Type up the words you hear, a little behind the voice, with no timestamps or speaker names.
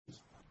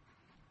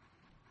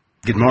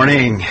Good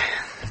morning.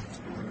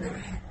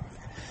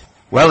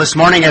 Well, this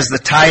morning, as the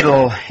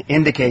title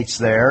indicates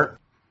there,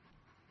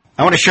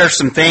 I want to share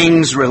some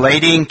things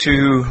relating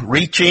to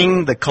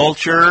reaching the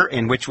culture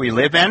in which we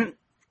live in.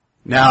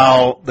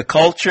 Now, the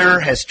culture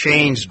has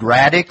changed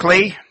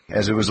radically,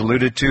 as it was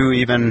alluded to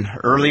even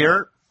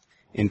earlier,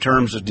 in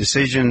terms of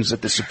decisions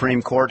that the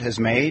Supreme Court has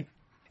made.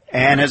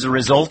 And as a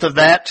result of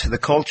that, the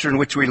culture in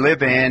which we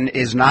live in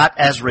is not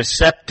as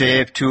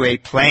receptive to a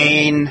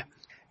plain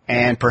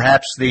and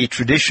perhaps the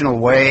traditional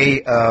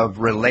way of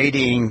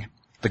relating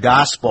the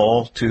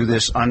gospel to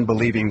this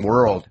unbelieving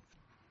world.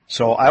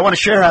 So I want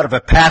to share out of a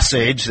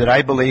passage that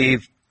I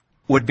believe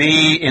would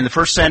be in the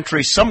first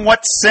century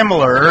somewhat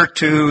similar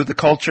to the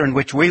culture in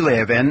which we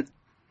live in.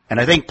 And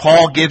I think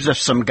Paul gives us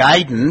some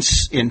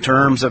guidance in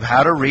terms of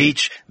how to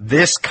reach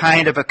this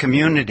kind of a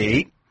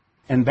community.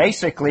 And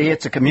basically,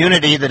 it's a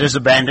community that has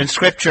abandoned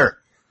Scripture.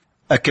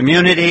 A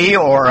community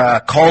or a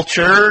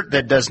culture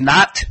that does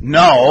not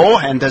know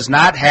and does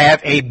not have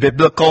a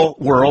biblical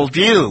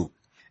worldview.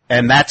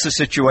 And that's the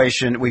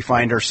situation we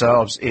find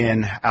ourselves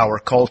in our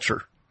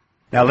culture.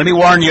 Now, let me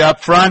warn you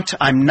up front,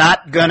 I'm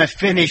not going to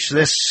finish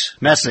this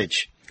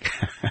message.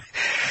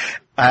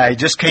 I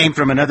just came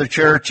from another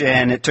church,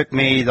 and it took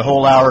me the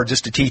whole hour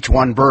just to teach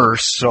one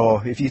verse. So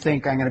if you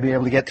think I'm going to be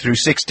able to get through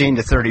 16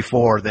 to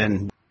 34,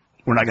 then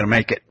we're not going to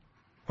make it.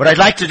 What I'd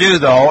like to do,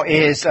 though,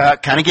 is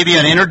kind of give you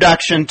an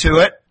introduction to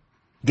it,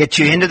 get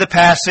you into the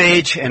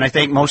passage, and I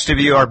think most of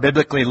you are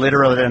biblically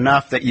literate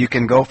enough that you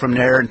can go from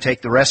there and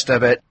take the rest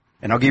of it,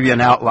 and I'll give you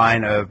an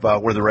outline of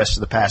where the rest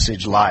of the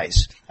passage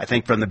lies. I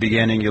think from the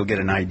beginning you'll get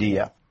an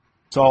idea.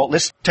 So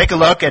let's take a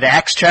look at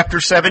Acts chapter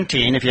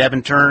 17. If you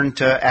haven't turned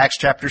to Acts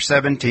chapter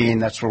 17,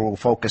 that's where we'll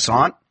focus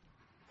on.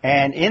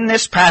 And in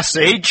this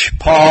passage,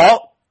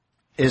 Paul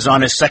is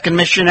on his second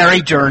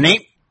missionary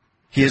journey.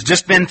 He has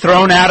just been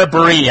thrown out of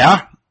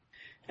Berea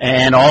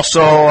and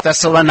also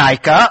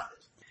Thessalonica,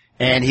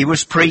 and he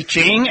was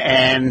preaching,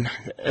 and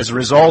as a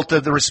result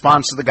of the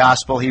response to the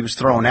gospel, he was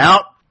thrown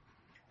out.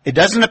 It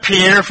doesn't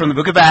appear from the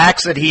book of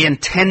Acts that he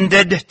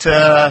intended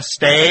to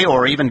stay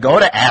or even go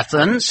to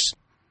Athens,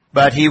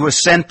 but he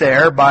was sent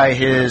there by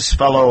his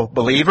fellow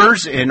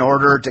believers in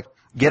order to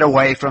get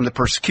away from the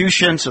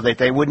persecution so that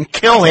they wouldn't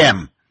kill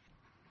him.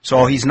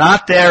 So he's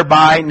not there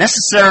by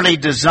necessarily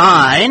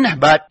design,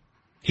 but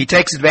he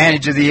takes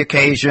advantage of the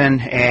occasion,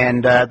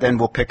 and then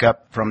we'll pick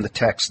up from the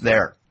text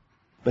there.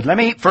 But let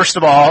me, first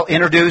of all,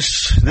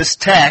 introduce this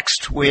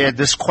text with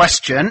this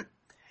question.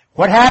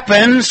 What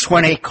happens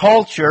when a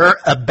culture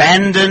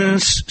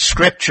abandons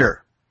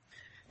Scripture?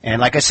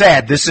 And like I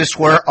said, this is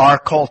where our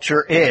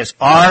culture is.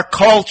 Our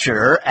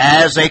culture,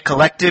 as a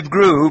collective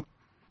group,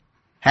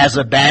 has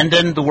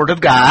abandoned the Word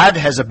of God,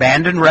 has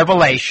abandoned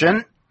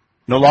revelation,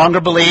 no longer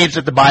believes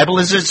that the Bible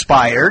is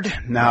inspired.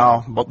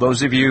 Now,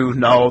 those of you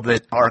know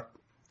that our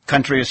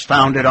country is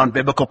founded on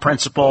biblical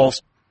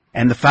principles,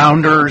 and the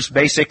founders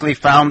basically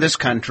found this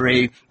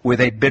country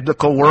with a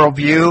biblical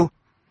worldview,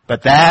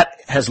 but that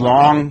has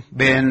long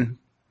been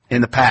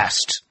in the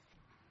past.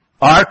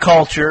 Our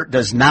culture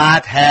does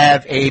not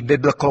have a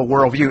biblical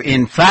worldview.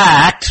 In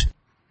fact,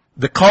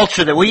 the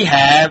culture that we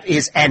have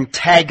is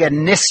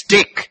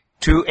antagonistic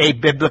to a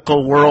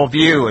biblical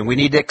worldview, and we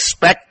need to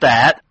expect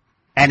that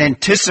and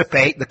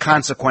anticipate the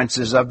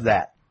consequences of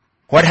that.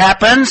 What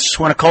happens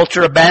when a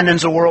culture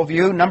abandons a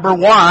worldview? Number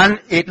one,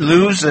 it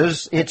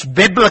loses its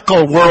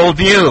biblical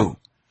worldview.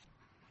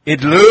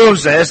 It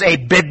loses a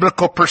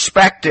biblical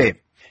perspective.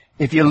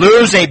 If you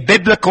lose a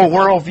biblical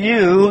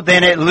worldview,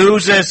 then it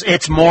loses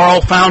its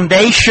moral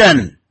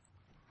foundation.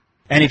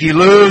 And if you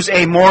lose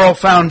a moral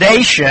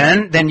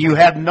foundation, then you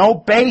have no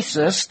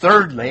basis,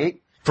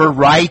 thirdly, for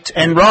right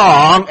and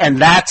wrong, and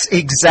that's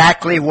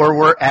exactly where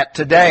we're at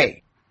today.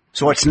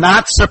 So it's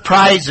not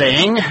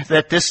surprising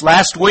that this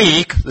last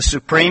week the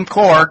Supreme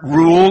Court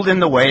ruled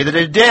in the way that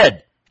it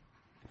did,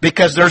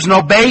 because there's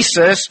no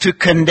basis to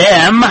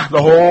condemn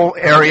the whole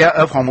area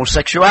of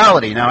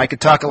homosexuality. Now, I could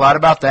talk a lot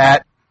about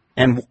that,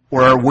 and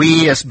where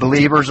we as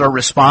believers are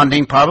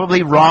responding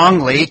probably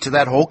wrongly to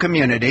that whole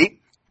community.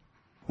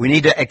 We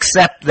need to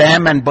accept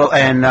them and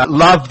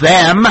love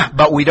them,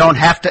 but we don't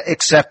have to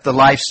accept the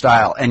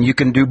lifestyle, and you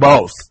can do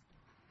both.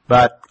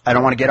 But I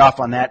don't want to get off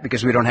on that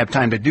because we don't have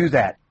time to do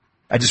that.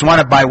 I just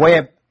want to, by way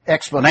of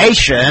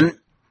explanation,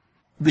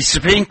 the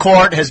Supreme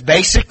Court has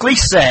basically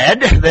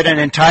said that an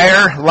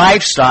entire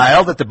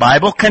lifestyle that the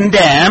Bible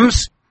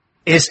condemns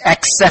is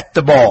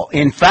acceptable.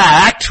 In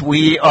fact,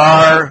 we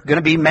are going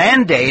to be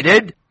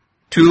mandated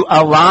to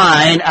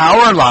align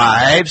our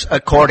lives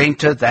according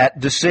to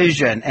that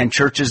decision, and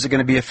churches are going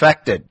to be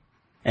affected,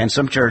 and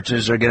some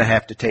churches are going to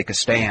have to take a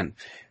stand.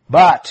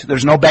 But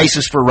there's no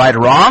basis for right or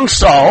wrong,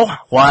 so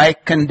why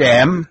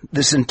condemn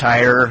this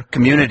entire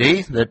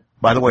community that,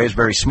 by the way, is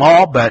very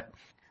small, but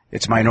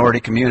it's a minority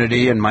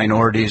community, and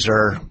minorities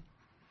are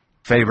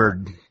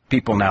favored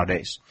people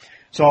nowadays.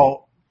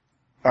 So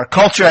our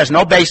culture has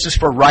no basis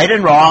for right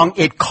and wrong.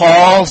 It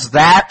calls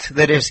that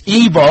is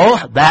evil,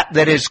 that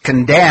is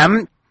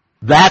condemned,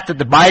 that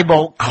the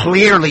Bible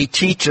clearly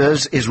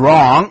teaches is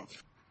wrong.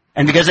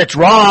 And because it's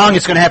wrong,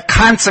 it's going to have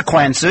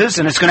consequences,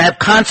 and it's going to have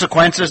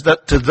consequences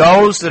to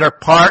those that are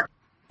part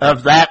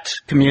of that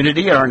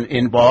community or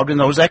involved in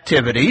those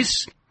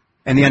activities.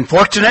 And the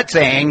unfortunate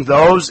thing,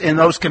 those in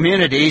those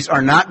communities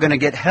are not going to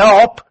get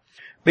help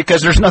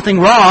because there's nothing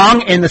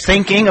wrong in the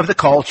thinking of the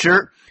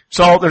culture,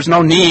 so there's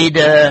no need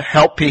to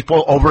help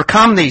people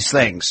overcome these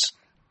things.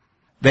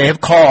 They have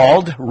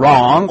called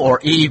wrong or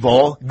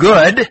evil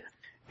good,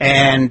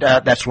 and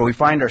that's where we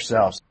find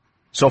ourselves.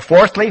 So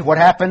fourthly, what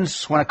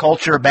happens when a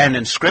culture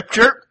abandons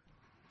Scripture?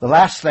 The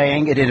last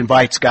thing, it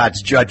invites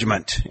God's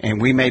judgment,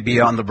 and we may be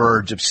on the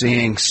verge of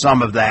seeing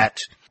some of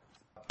that,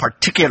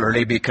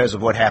 particularly because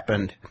of what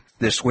happened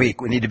this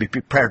week. We need to be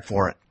prepared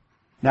for it.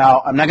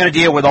 Now, I'm not going to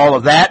deal with all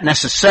of that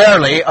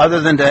necessarily, other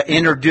than to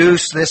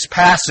introduce this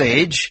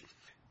passage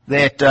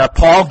that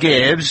Paul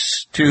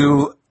gives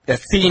to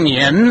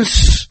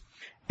Athenians.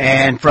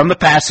 And from the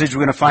passage,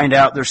 we're going to find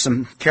out there's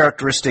some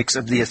characteristics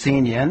of the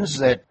Athenians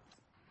that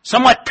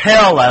somewhat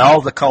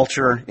parallel the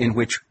culture in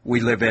which we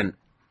live in.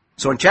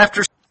 So in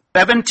chapter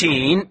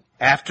 17,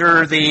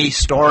 after the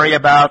story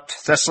about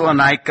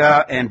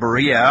Thessalonica and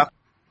Berea,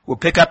 we'll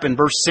pick up in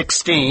verse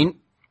 16.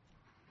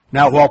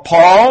 Now, while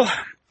Paul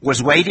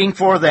was waiting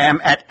for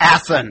them at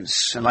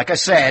Athens, and like I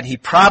said, he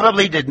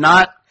probably did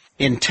not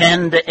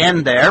intend to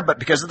end there, but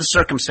because of the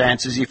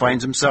circumstances, he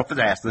finds himself at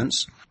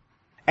Athens,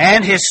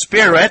 and his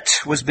spirit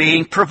was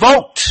being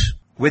provoked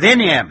within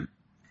him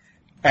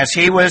as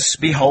he was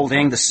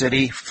beholding the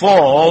city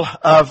full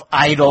of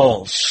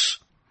idols.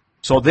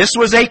 So this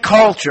was a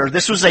culture,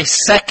 this was a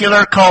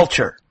secular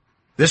culture.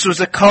 This was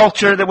a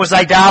culture that was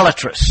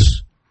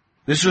idolatrous.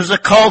 This was a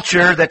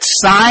culture that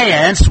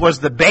science was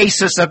the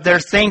basis of their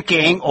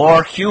thinking,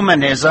 or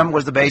humanism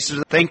was the basis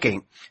of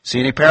thinking. See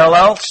any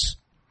parallels?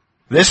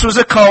 This was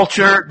a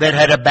culture that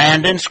had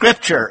abandoned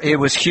Scripture. It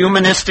was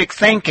humanistic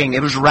thinking.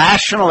 It was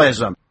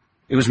rationalism.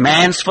 It was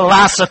man's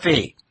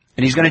philosophy.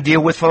 And he's going to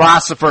deal with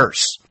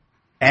philosophers.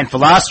 And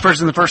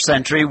philosophers in the first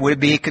century would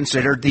be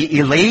considered the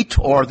elite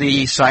or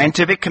the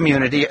scientific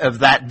community of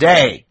that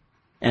day.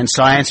 And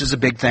science is a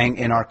big thing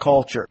in our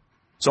culture.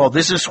 So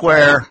this is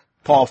where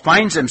Paul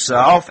finds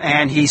himself,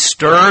 and he's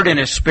stirred in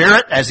his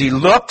spirit as he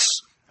looks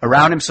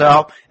around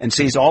himself and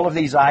sees all of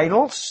these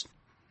idols.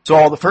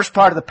 So the first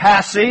part of the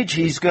passage,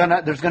 there's going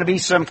to be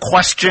some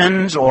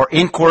questions or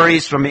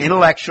inquiries from the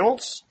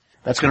intellectuals.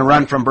 That's going to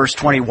run from verse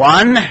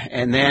 21,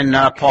 and then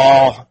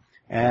Paul,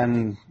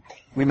 and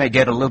we may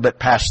get a little bit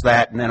past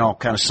that, and then I'll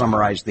kind of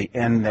summarize the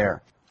end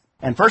there.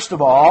 And first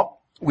of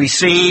all, we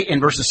see in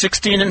verses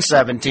 16 and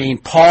 17,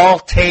 Paul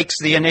takes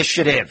the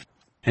initiative.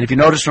 And if you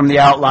notice from the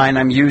outline,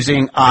 I'm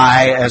using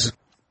I as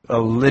a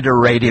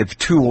alliterative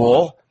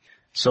tool.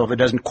 So if it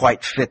doesn't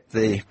quite fit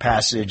the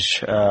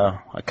passage,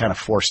 I kind of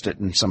forced it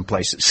in some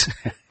places.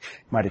 You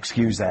might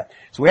excuse that.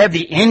 So we have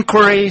the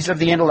inquiries of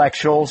the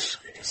intellectuals,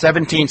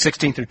 17,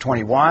 16 through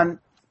 21.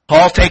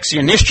 Paul takes the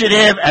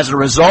initiative as a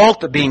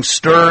result of being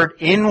stirred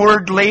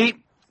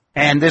inwardly.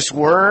 And this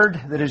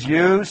word that is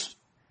used,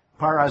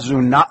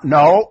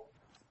 parazuno,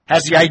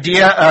 has the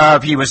idea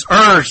of he was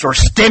urged or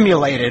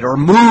stimulated or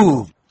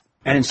moved.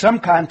 And in some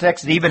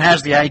contexts, it even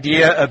has the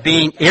idea of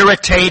being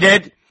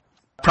irritated.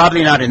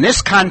 Probably not in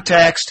this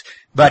context,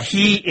 but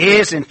he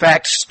is in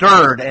fact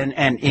stirred,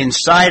 and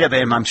inside of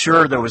him, I'm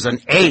sure there was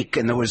an ache,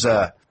 and there was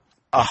a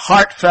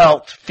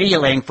heartfelt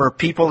feeling for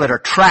people that are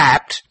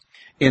trapped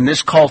in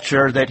this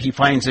culture that he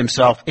finds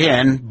himself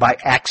in by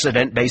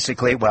accident,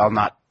 basically. Well,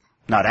 not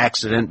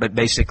accident, but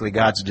basically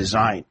God's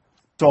design.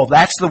 So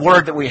that's the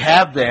word that we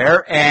have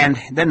there, and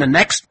then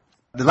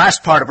the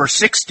last part of verse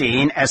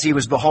 16, as he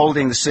was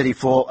beholding the city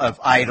full of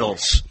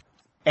idols.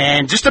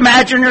 And just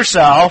imagine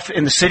yourself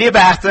in the city of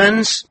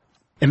Athens.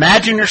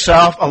 Imagine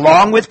yourself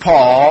along with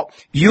Paul.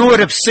 You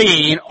would have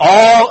seen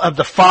all of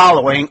the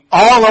following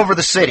all over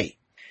the city.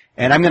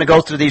 And I'm going to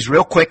go through these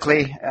real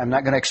quickly. I'm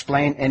not going to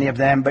explain any of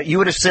them, but you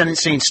would have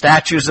seen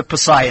statues of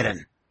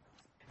Poseidon.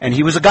 And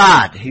he was a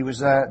god. He was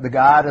the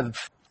god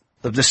of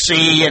the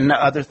sea and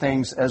other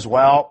things as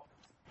well.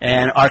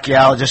 And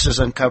archaeologists have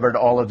uncovered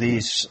all of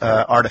these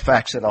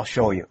artifacts that I'll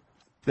show you.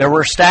 There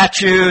were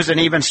statues and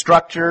even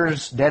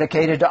structures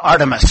dedicated to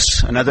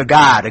Artemis, another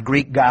god, a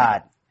Greek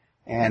god.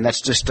 And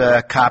that's just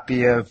a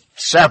copy of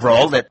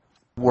several that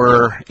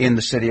were in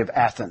the city of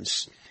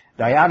Athens.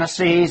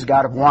 Dionysus,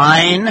 god of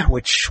wine,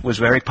 which was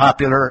very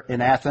popular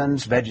in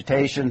Athens,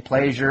 vegetation,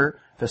 pleasure,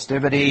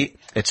 festivity,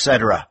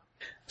 etc.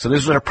 So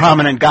this was a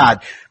prominent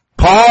god.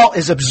 Paul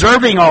is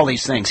observing all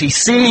these things. He's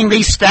seeing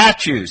these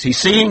statues. He's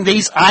seeing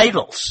these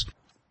idols.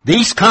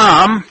 These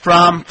come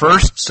from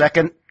 1st,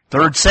 2nd,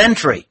 3rd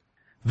century.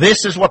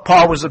 This is what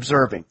Paul was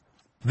observing.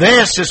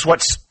 This is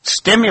what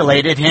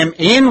stimulated him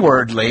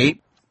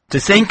inwardly to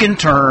think in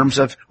terms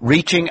of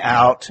reaching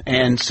out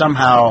and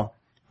somehow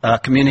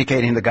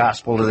communicating the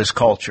gospel to this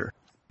culture.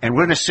 And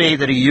we're going to see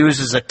that he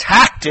uses a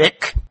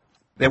tactic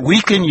that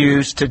we can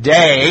use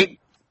today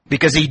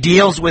because he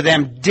deals with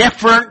them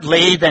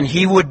differently than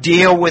he would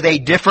deal with a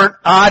different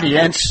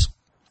audience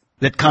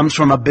that comes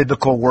from a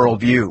biblical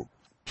worldview.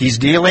 He's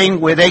dealing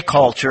with a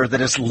culture that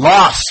has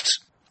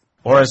lost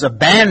or has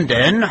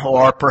abandoned,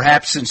 or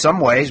perhaps in some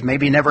ways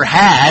maybe never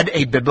had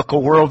a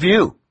biblical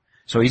worldview.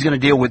 So he's going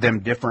to deal with them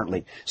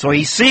differently. So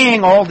he's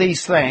seeing all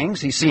these things.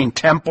 He's seeing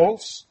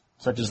temples,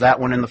 such as that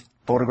one in the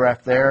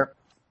photograph there.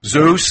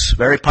 Zeus,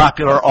 very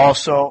popular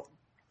also.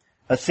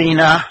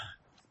 Athena,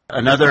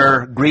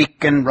 another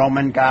Greek and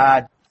Roman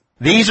god.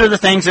 These are the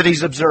things that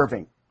he's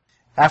observing.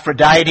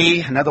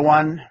 Aphrodite, another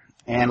one.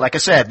 And like I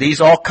said, these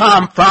all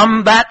come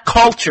from that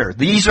culture.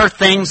 These are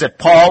things that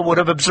Paul would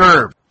have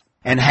observed.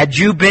 And had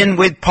you been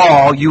with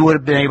Paul, you would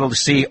have been able to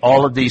see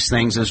all of these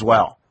things as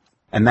well.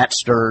 And that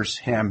stirs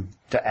him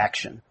to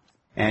action.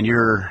 And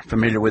you're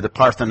familiar with the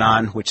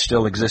Parthenon, which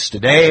still exists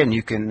today, and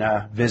you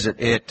can visit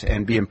it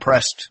and be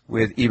impressed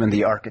with even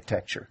the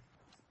architecture.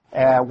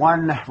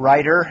 One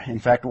writer, in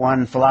fact,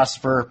 one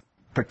philosopher,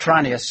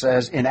 Petronius,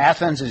 says, in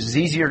Athens it is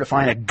easier to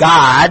find a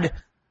god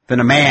than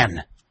a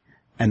man.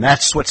 And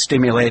that's what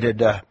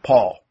stimulated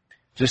Paul.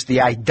 Just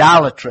the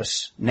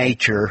idolatrous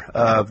nature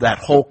of that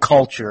whole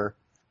culture,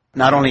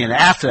 not only in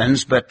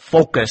Athens, but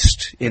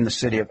focused in the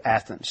city of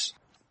Athens.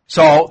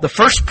 So the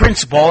first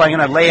principle, I'm going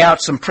to lay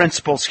out some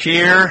principles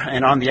here,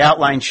 and on the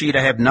outline sheet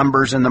I have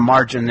numbers in the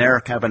margin there,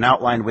 kind of an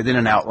outline within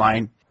an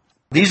outline.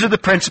 These are the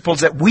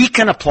principles that we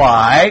can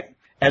apply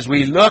as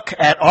we look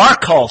at our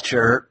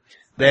culture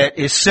that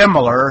is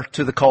similar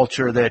to the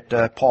culture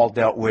that Paul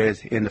dealt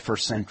with in the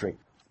first century.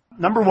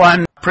 Number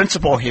one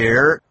principle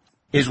here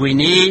is we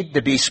need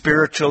to be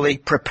spiritually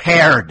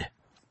prepared.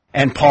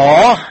 And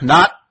Paul,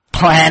 not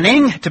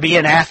planning to be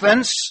in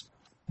Athens,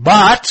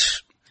 but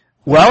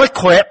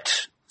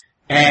well-equipped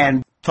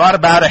and thought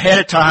about ahead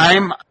of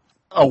time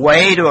a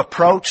way to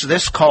approach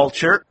this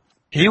culture.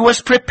 He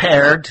was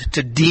prepared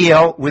to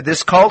deal with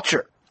this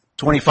culture.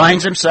 So when he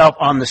finds himself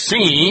on the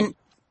scene,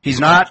 he's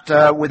not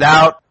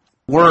without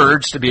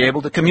words to be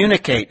able to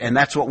communicate, and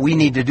that's what we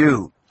need to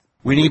do.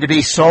 We need to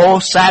be so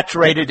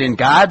saturated in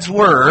God's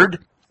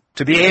Word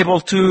to be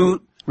able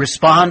to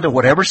respond to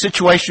whatever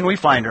situation we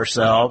find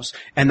ourselves,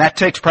 and that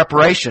takes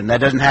preparation. That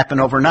doesn't happen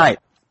overnight.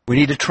 We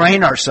need to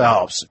train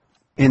ourselves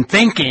in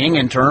thinking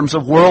in terms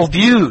of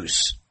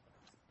worldviews,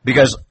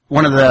 because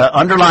one of the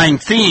underlying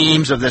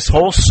themes of this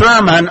whole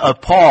sermon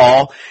of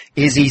Paul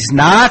is he's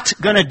not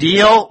going to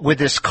deal with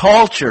this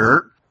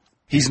culture.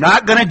 He's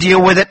not going to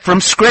deal with it from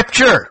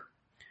Scripture.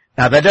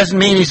 Now, that doesn't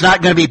mean he's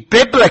not going to be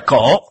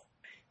biblical.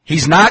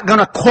 He's not going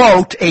to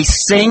quote a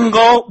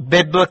single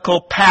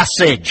biblical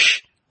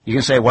passage. You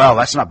can say, well,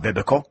 that's not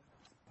biblical.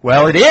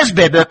 Well, it is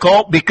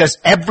biblical because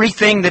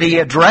everything that he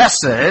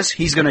addresses,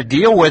 he's going to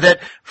deal with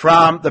it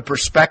from the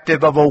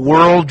perspective of a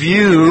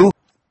worldview,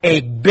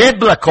 a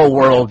biblical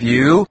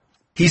worldview.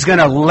 He's going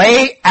to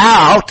lay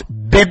out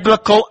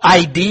biblical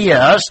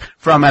ideas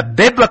from a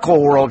biblical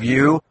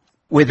worldview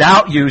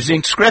without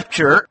using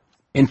Scripture.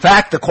 In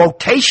fact, the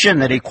quotation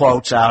that he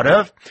quotes out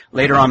of,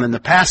 later on in the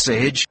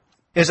passage,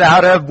 is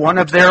out of one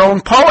of their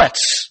own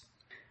poets.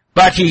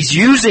 But he's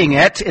using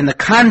it in the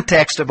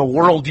context of a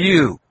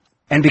worldview.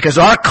 And because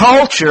our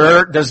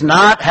culture does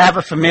not have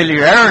a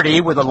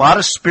familiarity with a lot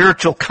of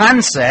spiritual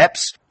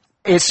concepts,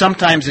 it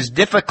sometimes is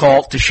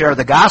difficult to share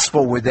the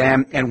gospel with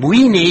them, and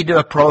we need to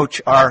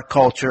approach our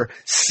culture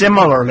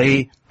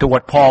similarly to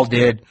what Paul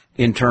did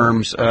in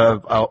terms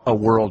of a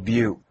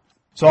worldview.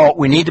 So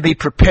we need to be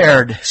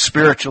prepared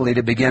spiritually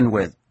to begin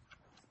with.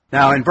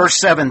 Now in verse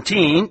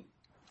 17,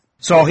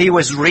 so he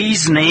was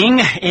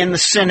reasoning in the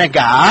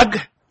synagogue,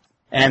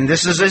 and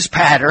this is his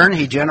pattern.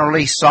 He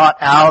generally sought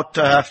out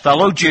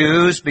fellow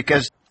Jews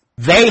because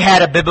they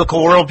had a biblical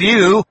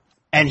worldview,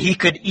 and he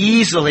could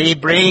easily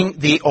bring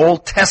the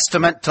Old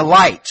Testament to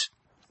light.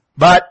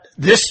 But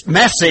this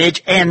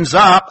message ends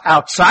up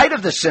outside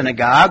of the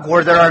synagogue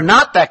where there are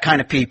not that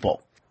kind of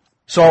people.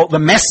 So the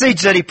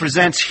message that he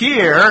presents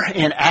here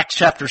in Acts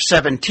chapter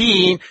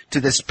 17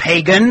 to this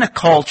pagan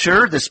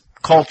culture, this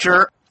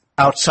culture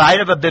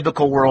outside of a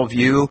biblical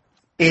worldview,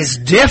 is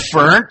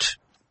different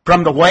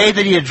from the way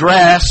that he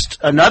addressed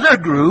another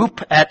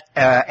group at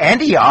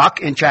Antioch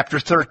in chapter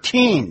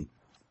 13.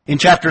 In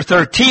chapter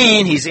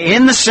 13, he's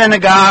in the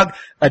synagogue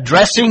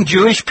addressing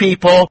Jewish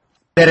people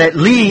that at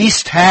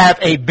least have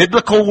a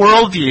biblical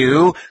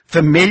worldview,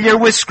 familiar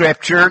with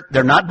Scripture.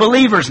 They're not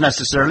believers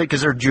necessarily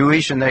because they're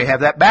Jewish and they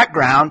have that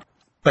background,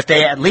 but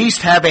they at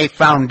least have a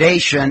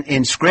foundation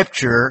in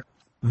Scripture.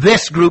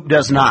 This group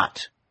does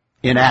not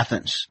in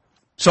Athens.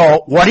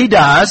 So what he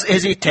does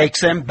is he takes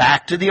them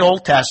back to the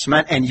Old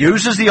Testament and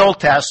uses the Old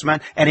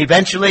Testament and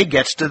eventually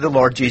gets to the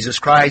Lord Jesus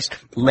Christ,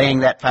 laying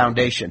that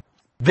foundation.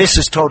 This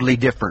is totally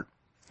different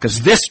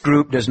because this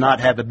group does not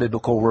have a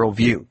biblical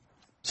worldview.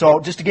 So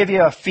just to give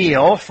you a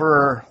feel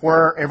for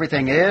where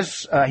everything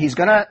is, he's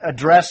going to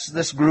address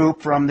this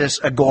group from this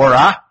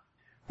agora,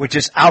 which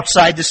is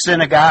outside the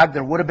synagogue.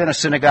 There would have been a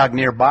synagogue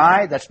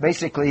nearby. That's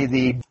basically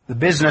the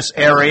business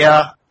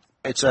area.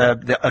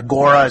 The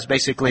agora is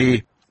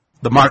basically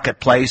the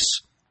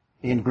marketplace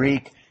in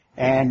Greek,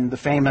 and the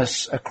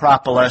famous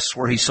Acropolis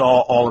where he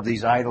saw all of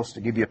these idols,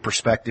 to give you a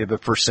perspective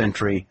of first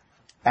century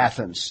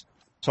Athens.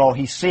 So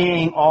he's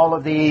seeing all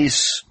of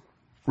these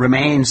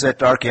remains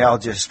that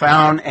archaeologists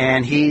found,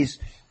 and he's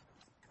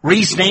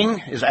Reasoning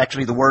is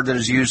actually the word that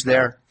is used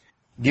there.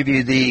 Give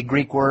you the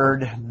Greek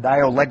word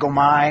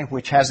dialegomai,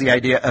 which has the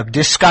idea of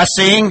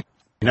discussing.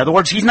 In other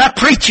words, he's not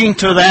preaching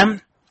to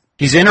them.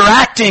 He's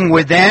interacting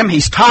with them.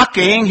 He's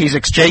talking. He's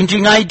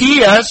exchanging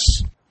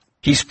ideas.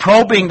 He's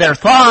probing their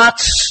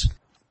thoughts.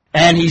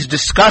 And he's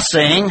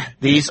discussing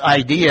these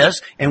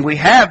ideas. And we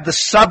have the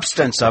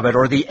substance of it,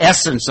 or the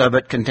essence of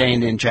it,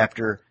 contained in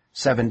chapter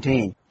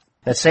 17.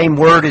 That same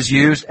word is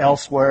used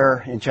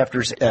elsewhere in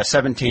chapters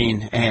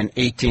 17 and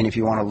 18, if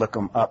you want to look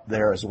them up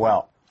there as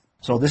well.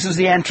 So this is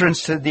the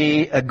entrance to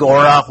the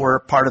agora where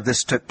part of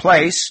this took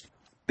place,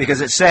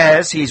 because it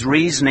says he's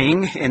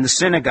reasoning in the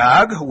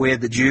synagogue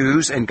with the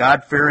Jews and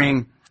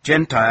God-fearing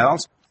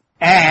Gentiles,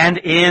 and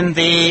in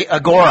the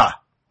agora,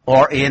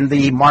 or in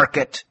the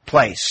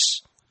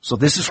marketplace. So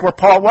this is where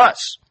Paul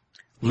was,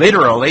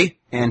 literally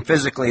and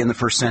physically in the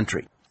first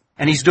century.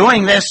 And he's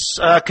doing this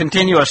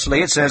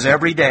continuously, it says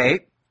every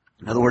day.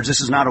 In other words, this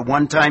is not a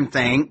one-time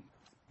thing,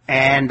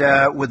 and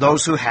with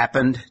those who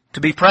happened to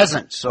be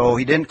present. So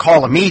he didn't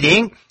call a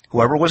meeting.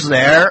 Whoever was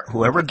there,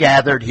 whoever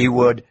gathered, he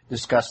would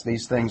discuss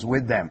these things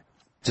with them.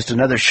 Just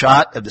another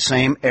shot of the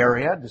same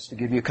area, just to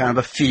give you kind of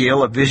a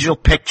feel, a visual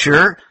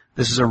picture.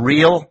 This is a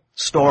real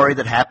story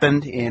that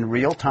happened in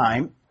real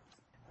time.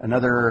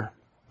 Another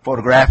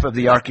photograph of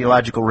the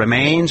archaeological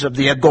remains of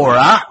the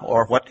agora,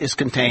 or what is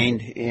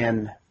contained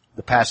in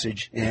the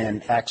passage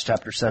in Acts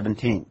chapter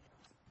 17.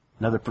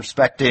 Another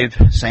perspective,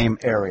 same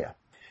area.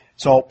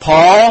 So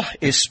Paul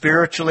is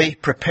spiritually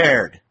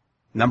prepared.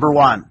 Number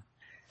one.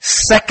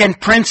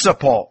 Second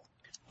principle.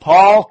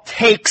 Paul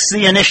takes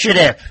the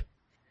initiative.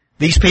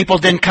 These people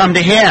didn't come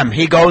to him.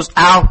 He goes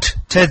out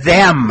to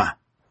them.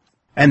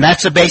 And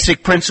that's a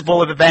basic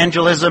principle of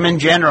evangelism in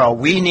general.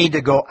 We need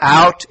to go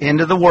out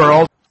into the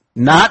world,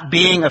 not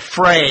being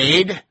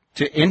afraid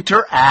to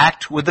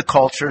interact with the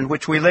culture in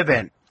which we live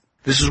in.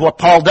 This is what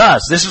Paul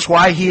does. This is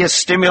why he is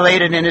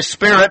stimulated in his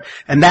spirit,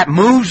 and that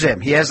moves him.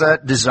 He has a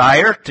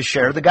desire to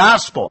share the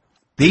gospel.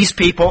 These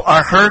people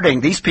are hurting.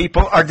 These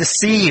people are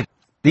deceived.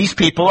 These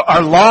people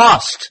are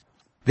lost.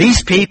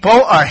 These people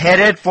are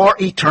headed for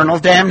eternal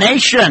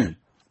damnation.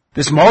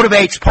 This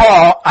motivates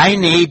Paul. I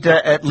need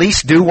to at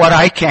least do what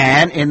I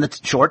can in the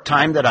short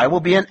time that I will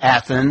be in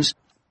Athens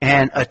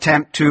and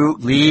attempt to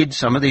lead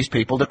some of these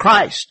people to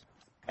Christ.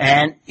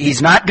 And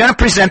he's not going to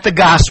present the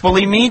gospel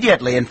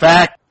immediately. In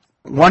fact,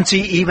 once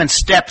he even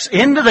steps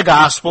into the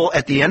gospel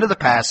at the end of the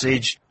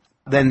passage,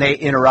 then they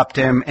interrupt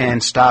him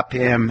and stop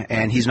him,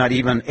 and he's not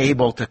even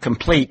able to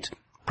complete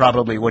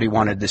probably what he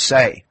wanted to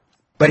say.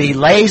 But he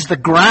lays the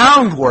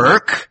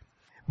groundwork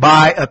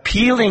by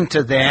appealing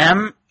to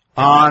them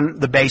on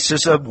the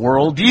basis of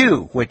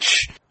worldview,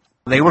 which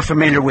they were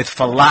familiar with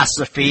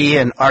philosophy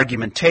and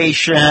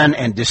argumentation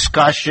and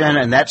discussion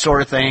and that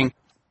sort of thing,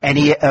 and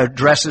he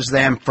addresses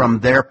them from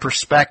their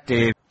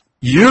perspective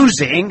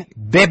using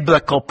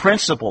biblical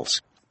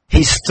principles.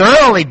 He's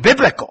thoroughly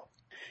biblical.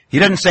 He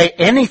doesn't say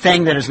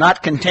anything that is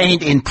not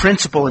contained in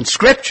principle in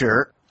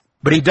Scripture,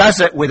 but he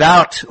does it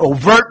without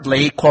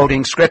overtly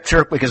quoting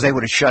Scripture, because they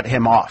would have shut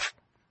him off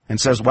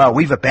and says, well,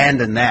 we've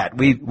abandoned that.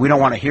 We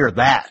don't want to hear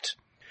that.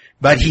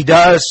 But he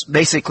does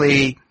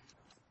basically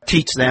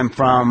teach them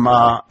from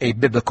a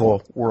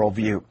biblical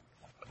worldview,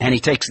 and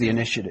he takes the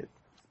initiative.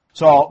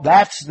 So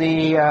that's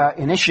the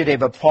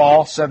initiative of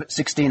Paul,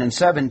 16 and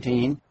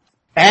 17.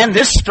 And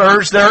this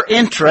stirs their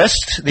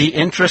interest, the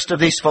interest of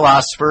these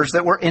philosophers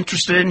that were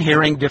interested in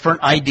hearing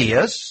different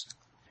ideas.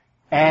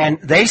 And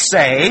they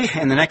say,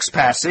 in the next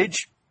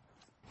passage,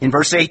 in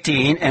verse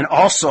 18, and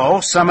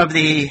also some of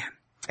the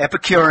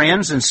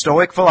Epicureans and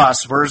Stoic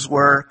philosophers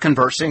were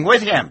conversing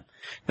with him.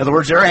 In other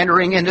words, they're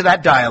entering into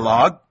that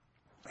dialogue.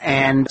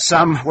 And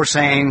some were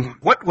saying,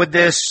 what would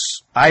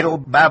this idle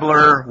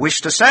babbler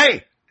wish to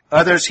say?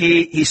 Others,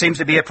 he seems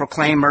to be a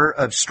proclaimer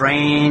of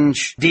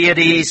strange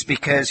deities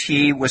because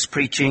he was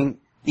preaching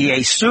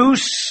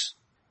Iesus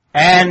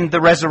and the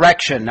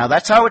resurrection. Now,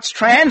 that's how it's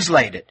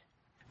translated.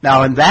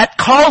 Now, in that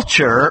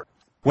culture,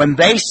 when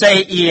they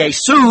say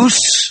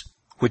Iesus,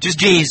 which is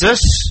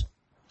Jesus,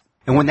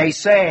 and when they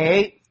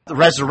say the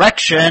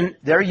resurrection,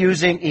 they're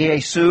using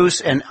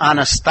Iesus and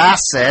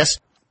Anastasis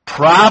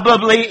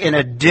probably in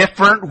a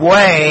different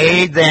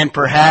way than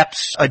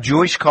perhaps a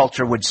Jewish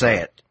culture would say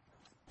it.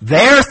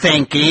 They're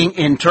thinking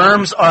in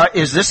terms of,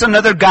 is this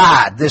another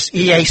god, this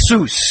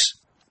Iesus?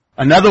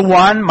 Another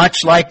one,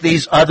 much like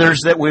these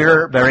others that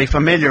we're very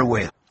familiar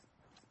with.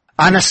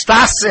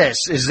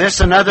 Anastasis, is this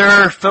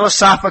another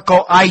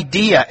philosophical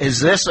idea? Is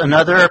this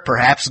another,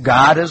 perhaps,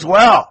 god as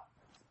well?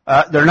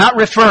 They're not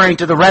referring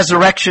to the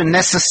resurrection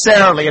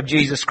necessarily of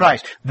Jesus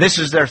Christ. This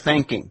is their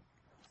thinking.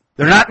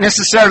 They're not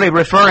necessarily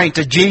referring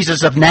to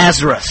Jesus of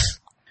Nazareth.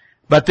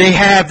 But they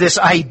have this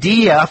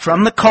idea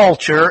from the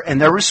culture, and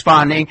they're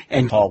responding,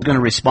 and Paul's going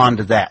to respond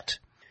to that.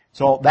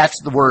 So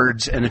that's the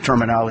words and the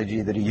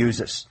terminology that he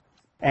uses.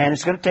 And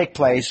it's going to take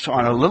place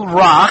on a little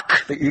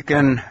rock that you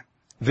can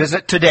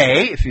visit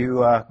today if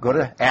you go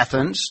to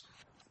Athens,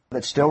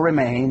 that still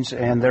remains,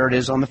 and there it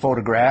is on the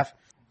photograph,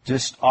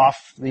 just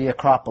off the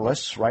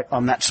Acropolis, right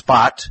on that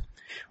spot.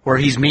 where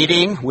he's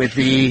meeting with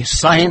the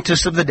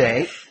scientists of the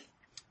day.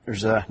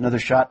 There's another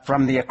shot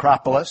from the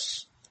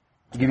Acropolis.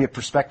 To give you a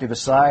perspective of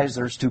size,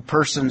 there's two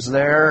persons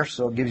there,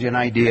 so it gives you an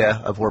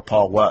idea of where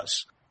Paul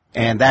was.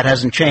 And that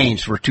hasn't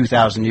changed for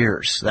 2,000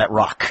 years, that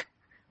rock.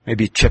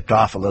 Maybe chipped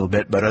off a little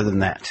bit, but other than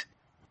that.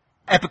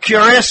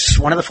 Epicurus,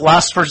 one of the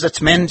philosophers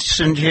that's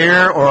mentioned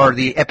here, or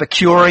the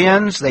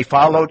Epicureans, they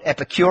followed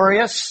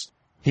Epicurus.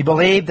 He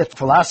believed that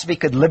philosophy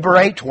could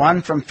liberate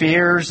one from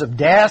fears of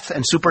death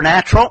and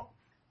supernatural.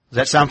 Does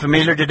that sound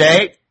familiar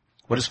today?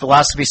 What does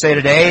philosophy say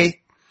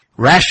today?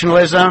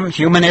 Rationalism,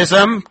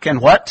 humanism can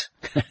what?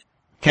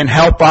 Can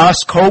help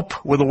us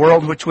cope with the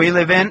world which we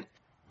live in.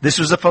 This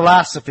was a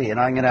philosophy, and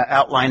I'm going to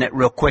outline it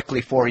real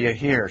quickly for you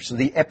here. So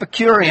the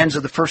Epicureans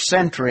of the first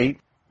century,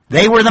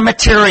 they were the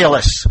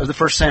materialists of the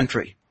first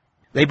century.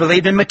 They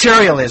believed in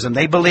materialism.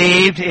 They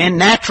believed in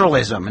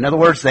naturalism. In other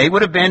words, they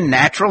would have been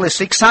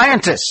naturalistic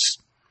scientists.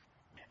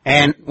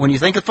 And when you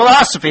think of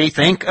philosophy,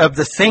 think of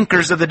the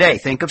thinkers of the day.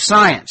 Think of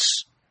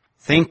science.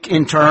 Think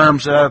in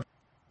terms of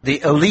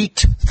the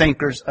elite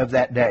thinkers of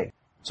that day.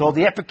 So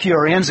the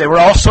Epicureans, they were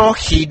also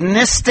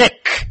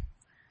hedonistic.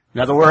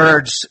 In other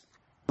words,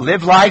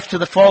 live life to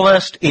the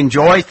fullest,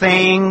 enjoy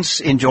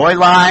things, enjoy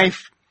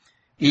life,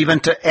 even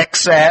to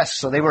excess.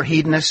 So they were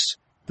hedonists.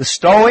 The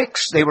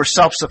Stoics, they were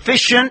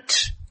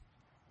self-sufficient,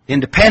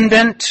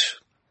 independent.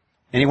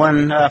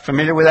 Anyone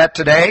familiar with that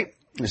today?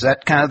 Is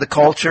that kind of the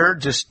culture?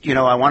 Just,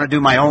 I want to do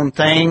my own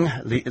thing.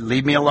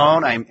 Leave me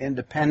alone. I'm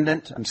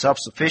independent. I'm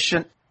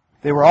self-sufficient.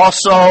 They were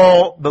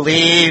also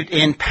believed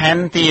in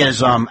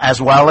pantheism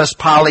as well as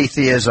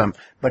polytheism,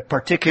 but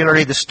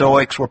particularly the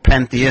Stoics were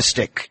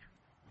pantheistic.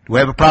 Do we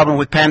have a problem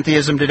with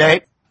pantheism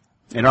today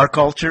in our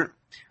culture?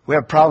 We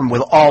have a problem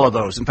with all of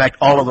those. In fact,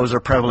 all of those are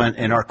prevalent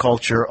in our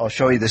culture. I'll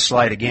show you this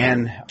slide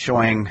again,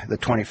 showing the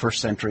 21st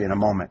century in a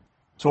moment.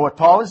 So what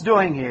Paul is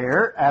doing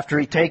here, after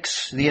he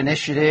takes the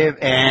initiative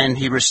and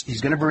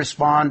he's going to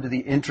respond to the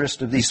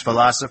interest of these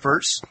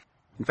philosophers.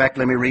 In fact,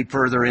 let me read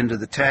further into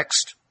the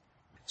text.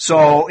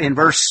 So in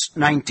verse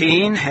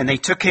 19, and they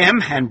took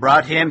him and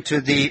brought him to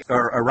the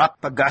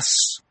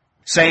Areopagus,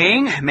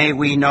 saying, may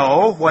we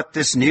know what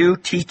this new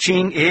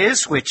teaching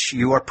is which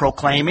you are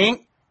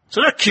proclaiming?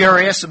 So they're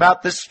curious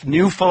about this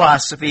new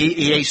philosophy,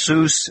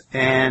 Iesus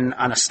and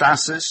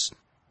Anastasis,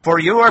 for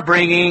you are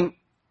bringing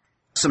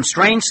some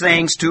strange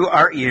things to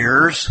our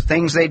ears,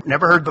 things they'd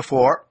never heard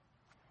before.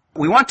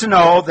 We want to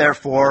know,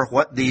 therefore,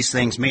 what these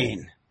things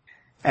mean.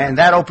 And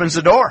that opens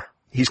the door.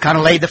 He's kind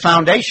of laid the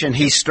foundation.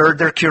 He's stirred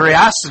their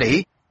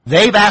curiosity.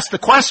 They've asked the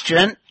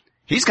question.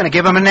 He's going to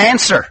give them an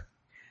answer.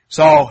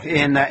 So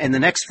in the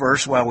next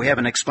verse, we have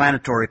an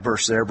explanatory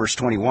verse there, verse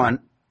 21.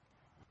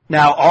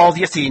 Now all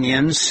the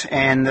Athenians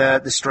and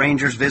the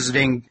strangers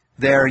visiting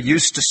there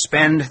used to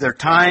spend their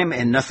time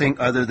in nothing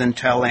other than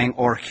telling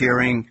or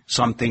hearing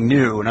something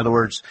new. In other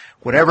words,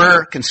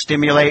 whatever can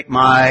stimulate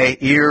my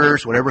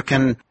ears, whatever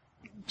can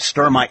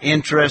stir my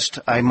interest,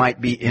 I might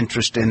be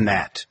interested in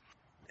that.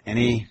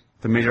 Any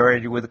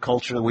familiarity with the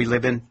culture that we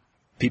live in?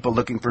 People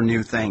looking for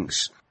new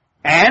things.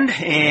 And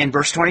in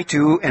verse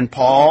 22, and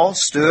Paul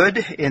stood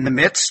in the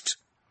midst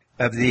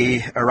of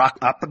the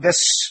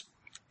Areopagus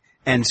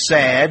and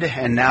said,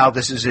 and now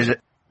this is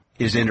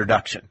his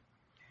introduction.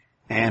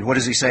 And what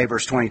does he say,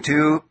 verse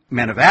 22?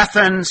 Men of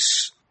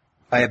Athens,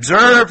 I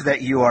observe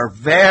that you are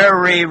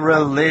very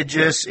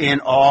religious in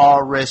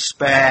all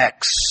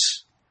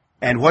respects.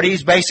 And what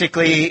he's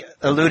basically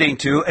alluding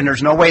to, and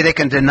there's no way they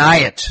can deny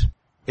it.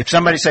 If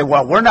somebody say,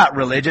 well, we're not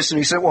religious, and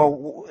he said,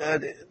 well,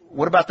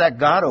 what about that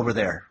God over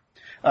there?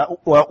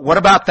 Well, what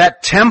about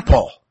that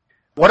temple?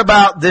 What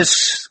about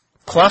this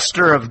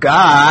cluster of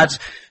gods?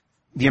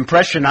 The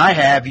impression I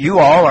have, you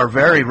all are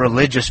very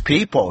religious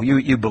people.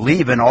 You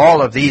believe in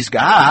all of these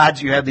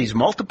gods. You have these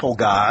multiple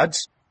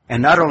gods.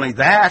 And not only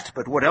that,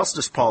 but what else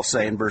does Paul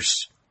say in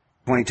verse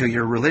 22?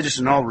 You're religious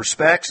in all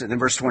respects. And in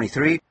verse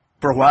 23,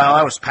 for a while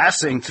I was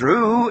passing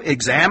through,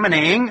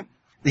 examining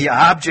the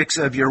objects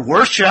of your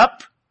worship.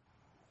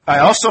 I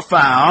also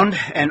found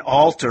an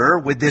altar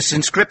with this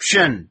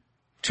inscription,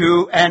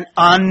 to an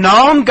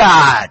unknown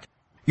God.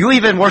 You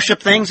even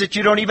worship things that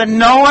you don't even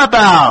know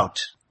about.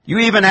 You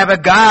even have a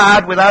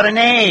God without a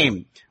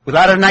name,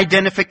 without an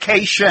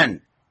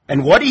identification.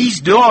 And what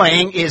he's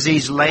doing is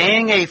he's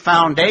laying a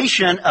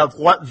foundation of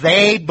what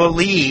they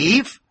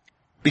believe,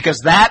 because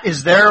that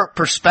is their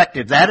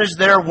perspective. That is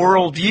their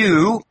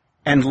worldview.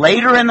 And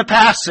later in the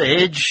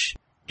passage,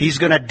 he's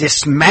going to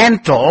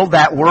dismantle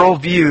that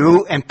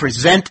worldview and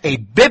present a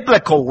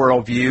biblical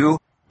worldview.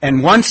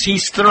 And once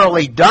he's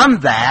thoroughly done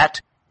that,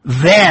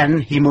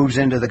 then he moves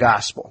into the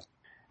gospel.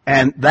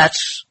 And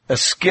that's a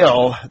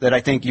skill that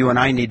I think you and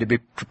I need to be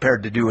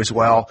prepared to do as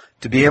well,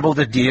 to be able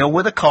to deal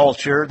with a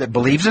culture that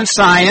believes in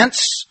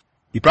science.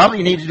 You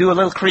probably need to do a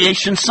little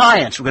creation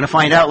science. We're going to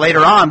find out later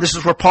on. This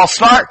is where Paul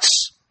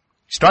starts.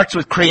 He starts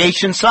with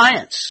creation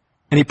science.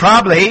 And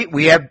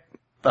we have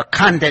a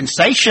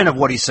condensation of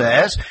what he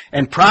says,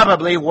 and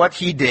probably what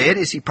he did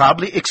is he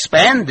probably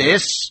expand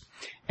this,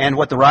 and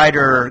what the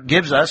writer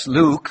gives us,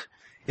 Luke,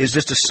 is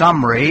just a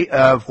summary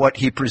of what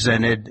he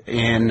presented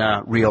in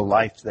real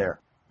life there.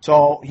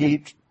 So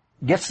he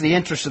gets the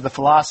interest of the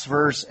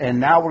philosophers, and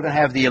now we're going to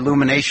have the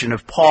illumination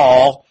of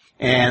Paul,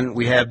 and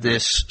we have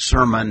this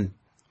sermon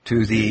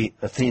to the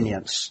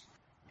Athenians.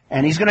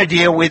 And he's going to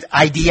deal with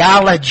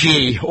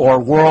ideology or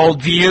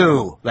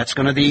worldview. That's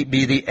going to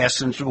be the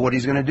essence of what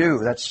he's going to do.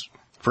 That's,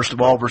 first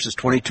of all, verses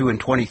 22 and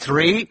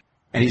 23.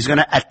 And he's going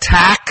to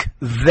attack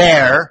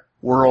their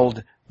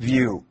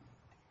worldview.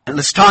 And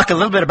let's talk a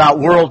little bit about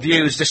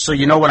worldviews, just so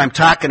you know what I'm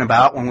talking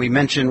about when we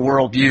mention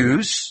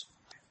worldviews.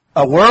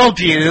 A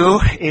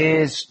worldview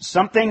is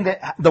something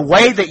that, the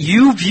way that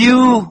you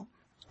view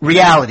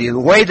reality, the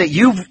way that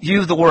you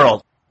view the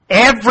world.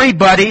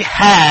 Everybody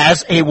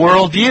has a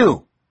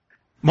worldview.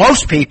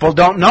 Most people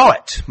don't know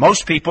it.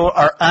 Most people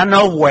are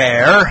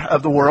unaware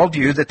of the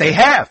worldview that they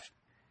have.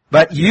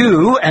 But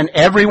you and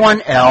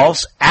everyone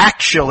else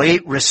actually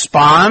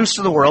responds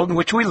to the world in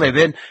which we live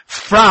in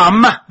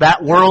from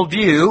that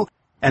worldview,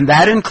 and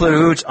that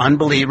includes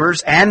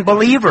unbelievers and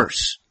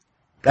believers.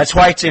 That's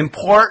why it's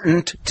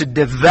important to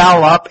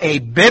develop a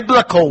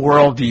biblical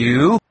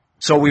worldview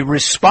so we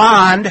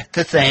respond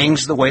to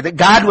things the way that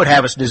God would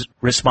have us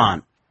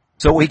respond.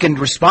 So we can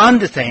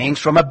respond to things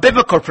from a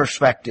biblical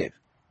perspective.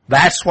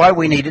 That's why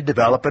we need to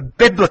develop a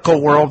biblical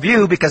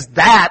worldview, because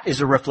that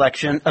is a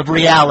reflection of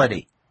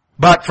reality.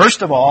 But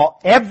first of all,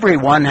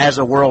 everyone has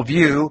a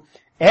worldview.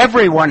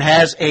 Everyone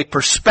has a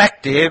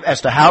perspective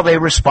as to how they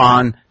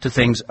respond to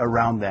things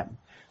around them.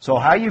 So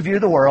how you view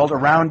the world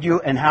around you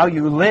and how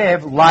you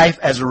live life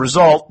as a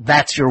result,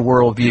 that's your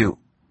worldview.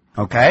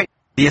 Okay?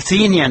 The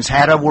Athenians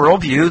had a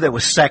worldview that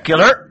was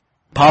secular,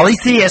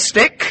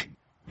 polytheistic,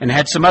 and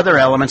had some other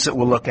elements that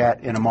we'll look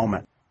at in a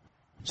moment.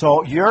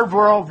 So your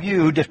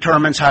worldview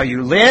determines how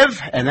you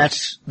live, and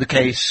that's the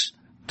case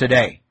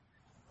today.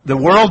 The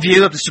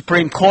worldview of the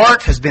Supreme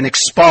Court has been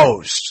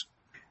exposed.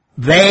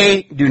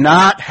 They do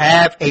not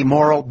have a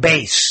moral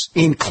base,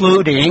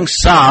 including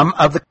some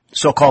of the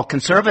so-called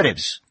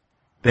conservatives.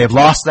 They have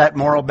lost that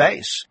moral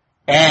base,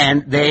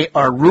 and they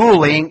are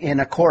ruling in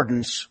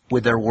accordance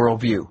with their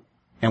worldview.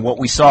 And what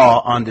we saw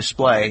on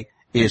display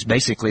is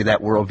basically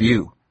that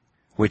worldview,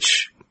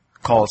 which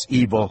calls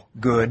evil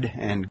good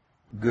and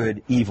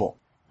good evil.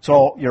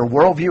 So your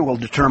worldview will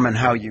determine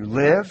how you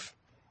live.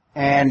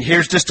 And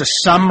here's just a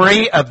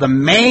summary of the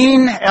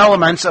main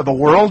elements of a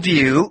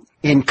worldview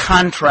in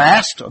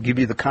contrast. I'll give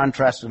you the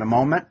contrast in a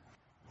moment.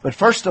 But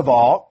first of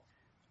all,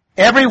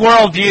 every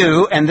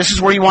worldview, and this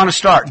is where you want to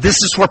start,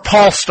 this is where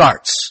Paul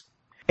starts.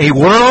 A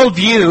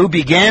worldview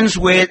begins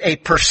with a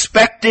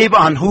perspective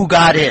on who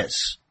God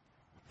is.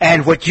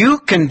 And what you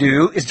can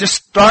do is just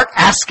start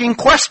asking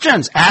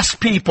questions. Ask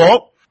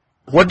people,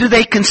 what do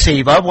they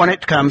conceive of when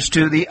it comes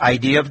to the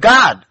idea of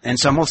God? And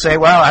some will say,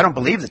 well, I don't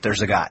believe that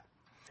there's a God.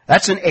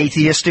 That's an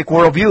atheistic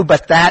worldview,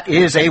 but that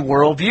is a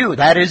worldview.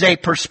 That is a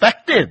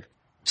perspective.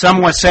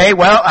 Some would say,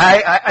 well,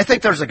 I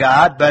think there's a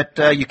God, but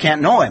you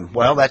can't know him.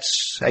 Well,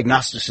 that's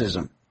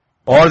agnosticism.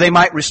 Or they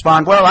might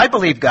respond, well, I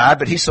believe God,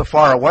 but he's so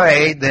far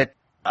away that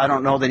I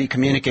don't know that he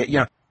communicates.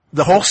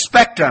 The whole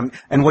spectrum.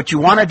 And what you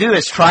want to do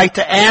is try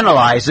to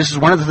analyze. This is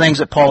one of the things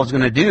that Paul is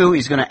going to do.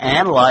 He's going to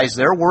analyze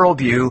their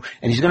worldview,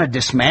 and he's going to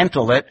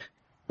dismantle it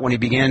when he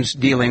begins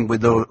dealing with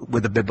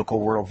the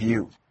biblical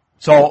worldview.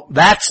 So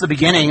that's the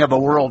beginning of a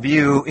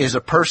worldview, is a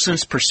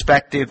person's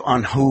perspective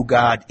on who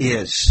God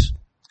is.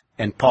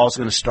 And Paul's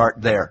going to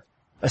start there.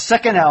 A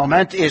second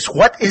element is,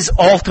 what is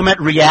ultimate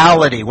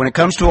reality? When it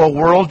comes to a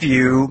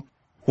worldview,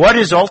 what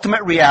is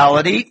ultimate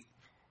reality?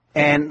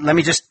 And let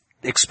me just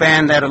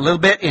expand that a little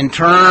bit in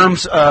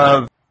terms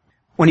of,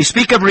 when you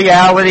speak of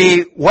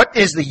reality, what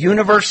is the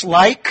universe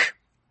like?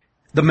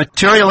 The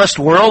materialist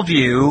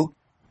worldview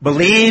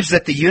believes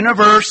that the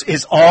universe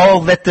is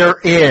all that there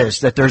is,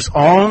 that there's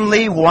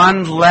only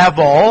one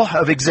level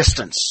of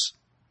existence.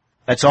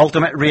 That's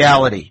ultimate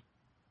reality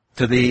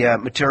to the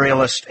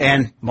materialist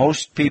and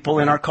most people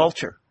in our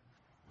culture.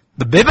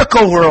 The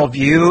biblical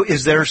worldview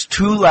is there's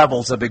two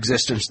levels of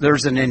existence.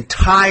 There's an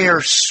entire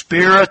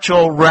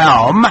spiritual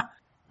realm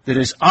that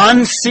is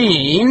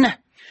unseen,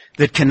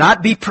 that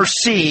cannot be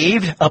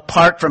perceived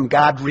apart from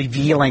God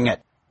revealing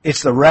it.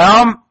 It's the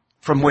realm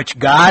from which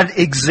God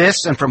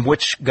exists and from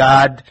which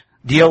God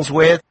deals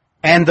with,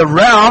 and the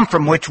realm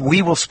from which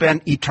we will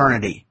spend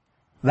eternity.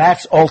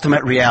 That's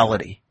ultimate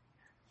reality.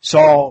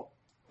 So,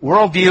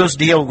 worldviews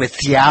deal with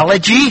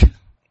theology,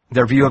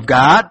 their view of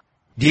God,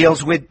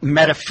 deals with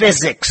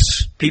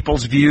metaphysics,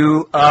 people's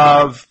view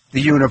of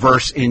the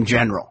universe in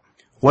general.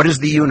 What is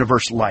the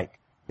universe like?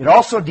 It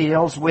also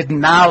deals with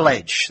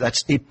knowledge.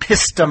 That's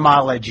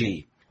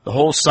epistemology, the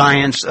whole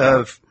science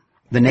of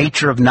the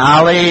nature of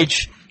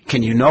knowledge.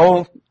 Can you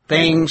know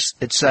things,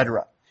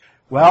 etc.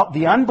 Well,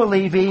 the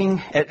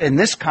unbelieving, in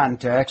this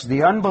context,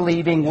 the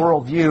unbelieving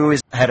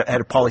worldview had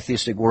a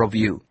polytheistic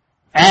worldview.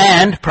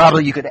 And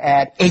probably you could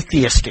add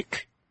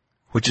atheistic,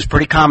 which is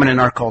pretty common in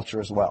our culture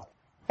as well.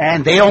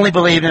 And they only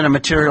believed in a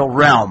material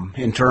realm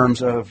in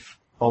terms of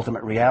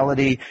ultimate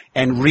reality,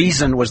 and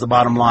reason was the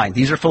bottom line.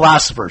 These are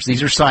philosophers.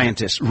 These are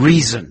scientists.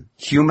 Reason.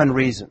 Human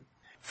reason.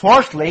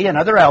 Fourthly,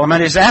 another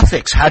element is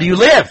ethics. How do you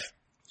live?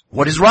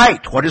 What is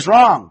right? What is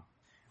wrong?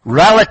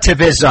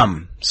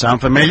 Relativism.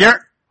 Sound familiar?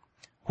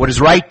 What is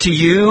right to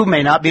you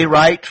may not be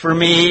right for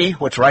me.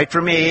 What's right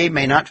for me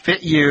may not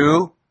fit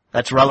you.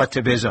 That's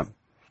relativism.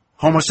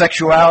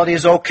 Homosexuality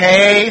is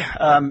okay,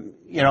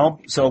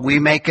 so we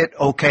make it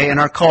okay in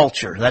our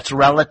culture. That's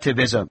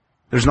relativism.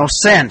 There's no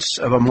sense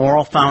of a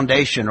moral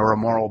foundation or a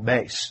moral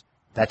base.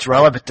 That's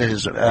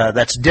relativism.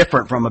 That's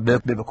different from a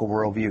biblical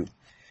worldview.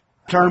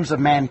 In terms of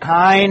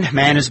mankind,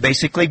 man is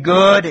basically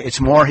good. It's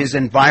more his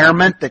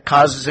environment that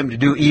causes him to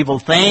do evil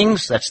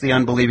things. That's the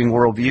unbelieving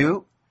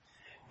worldview.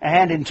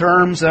 And in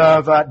terms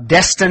of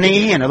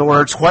destiny, in other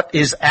words, what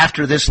is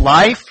after this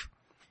life,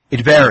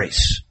 it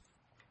varies.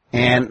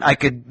 And I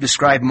could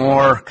describe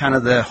more kind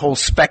of the whole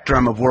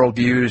spectrum of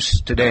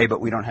worldviews today, but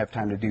we don't have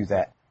time to do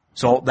that.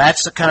 So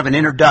that's kind of an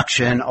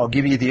introduction. I'll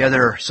give you the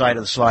other side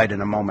of the slide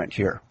in a moment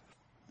here.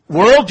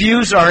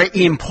 Worldviews are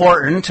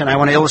important, and I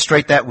want to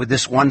illustrate that with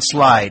this one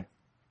slide.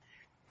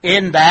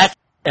 In that,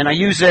 and I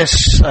use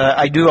this,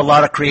 I do a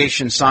lot of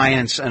creation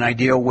science, and I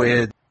deal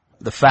with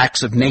the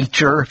facts of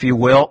nature, if you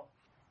will,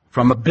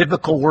 from a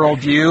biblical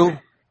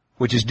worldview,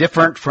 which is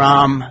different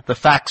from the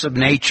facts of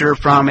nature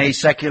from a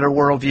secular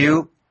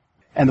worldview.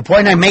 And the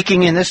point I'm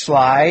making in this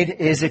slide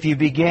is if you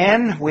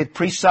begin with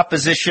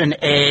presupposition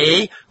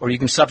A, or you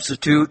can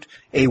substitute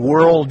a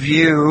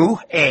worldview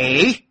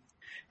A,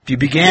 if you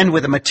begin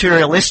with a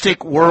materialistic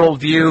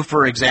worldview,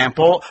 for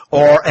example,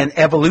 or an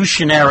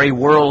evolutionary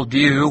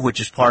worldview, which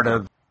is part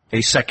of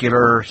a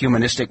secular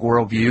humanistic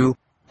worldview,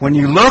 when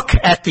you look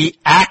at the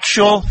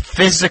actual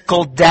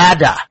physical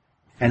data,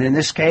 and in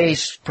this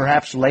case,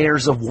 perhaps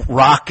layers of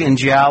rock in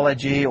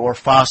geology or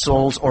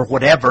fossils or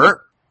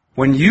whatever,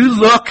 when you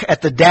look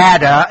at the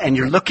data and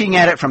you're looking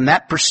at it from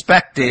that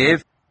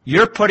perspective,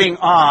 you're putting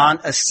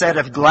on a set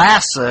of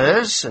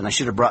glasses, and I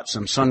should have brought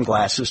some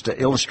sunglasses to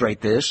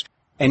illustrate this,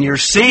 and you're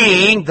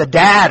seeing the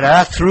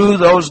data through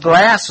those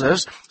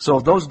glasses. So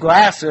if those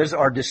glasses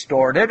are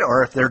distorted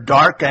or if they're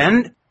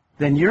darkened,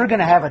 then you're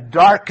going to have a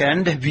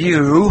darkened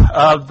view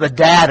of the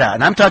data.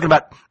 And I'm talking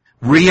about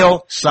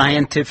real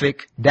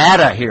scientific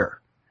data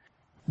here.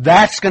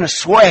 That's going to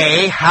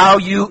sway how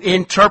you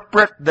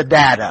interpret the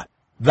data.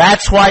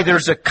 That's why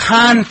there's a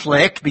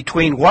conflict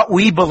between what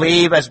we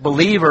believe as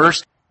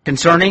believers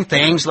concerning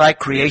things like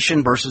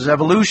creation versus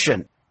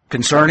evolution,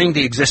 concerning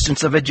the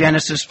existence of a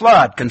Genesis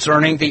flood,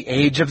 concerning the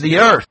age of the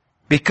earth,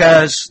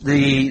 because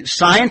the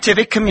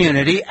scientific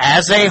community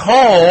as a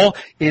whole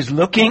is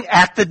looking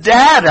at the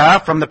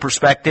data from the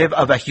perspective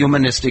of a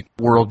humanistic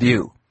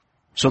worldview.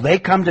 So they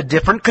come to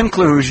different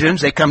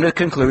conclusions. They come to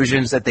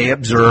conclusions that they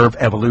observe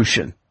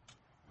evolution.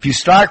 If you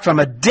start from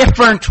a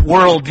different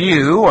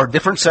worldview or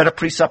different set of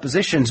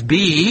presuppositions,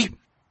 B,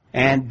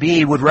 and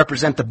B would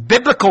represent the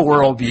biblical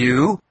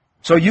worldview,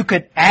 so you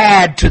could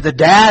add to the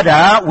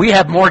data. We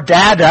have more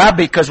data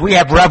because we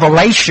have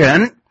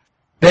revelation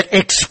that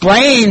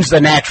explains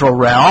the natural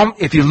realm.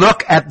 If you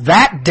look at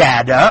that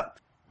data,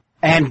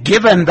 and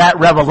given that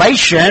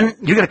revelation,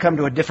 you're going to come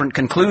to a different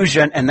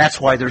conclusion, and that's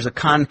why there's a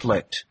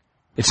conflict.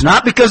 It's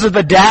not because of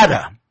the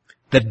data.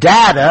 The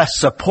data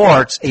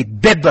supports a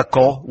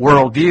biblical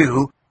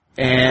worldview,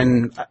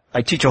 and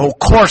I teach a whole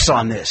course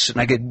on this, and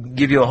I could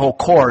give you a whole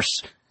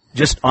course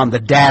just on the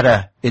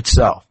data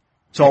itself.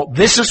 So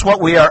this is what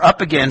we are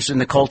up against in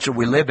the culture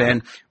we live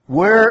in.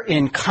 We're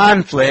in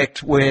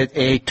conflict with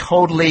a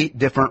totally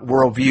different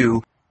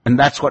worldview, and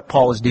that's what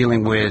Paul is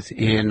dealing with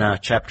in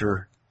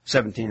chapter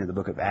 17 of the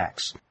book of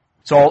Acts.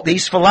 So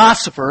these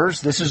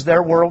philosophers, this is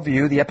their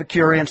worldview, the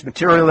Epicureans,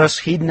 materialists,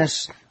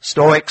 hedonists,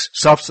 Stoics,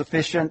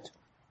 self-sufficient,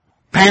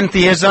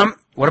 pantheism.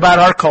 What about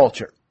our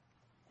culture?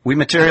 We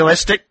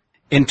materialistic?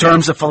 In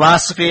terms of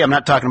philosophy, I'm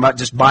not talking about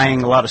just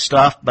buying a lot of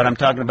stuff, but I'm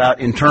talking about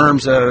in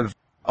terms of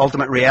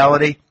ultimate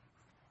reality.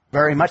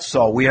 Very much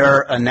so. We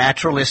are a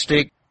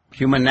naturalistic,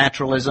 human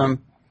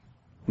naturalism,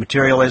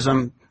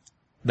 materialism.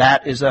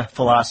 That is a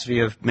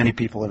philosophy of many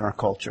people in our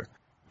culture.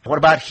 What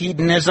about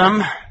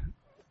hedonism?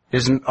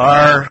 Isn't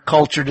our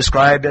culture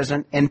described as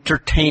an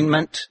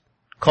entertainment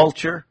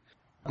culture?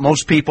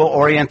 Most people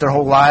orient their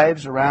whole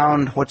lives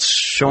around what's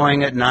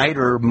showing at night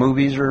or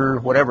movies or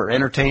whatever,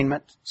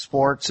 entertainment,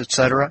 sports,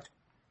 etc.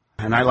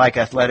 And I like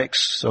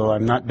athletics, so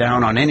I'm not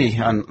down on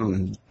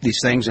on these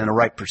things in a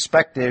right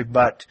perspective,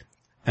 but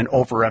an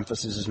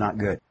overemphasis is not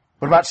good.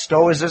 What about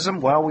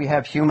Stoicism? Well, we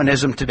have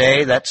humanism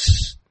today.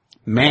 That's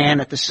man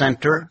at the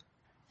center.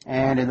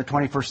 And in the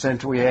 21st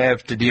century, we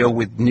have to deal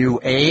with New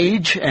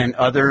Age and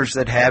others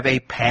that have a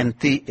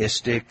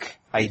pantheistic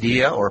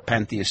idea or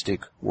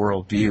pantheistic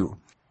worldview.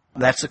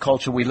 That's the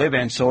culture we live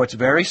in, so it's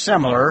very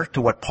similar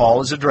to what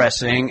Paul is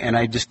addressing, and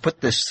I just put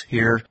this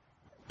here.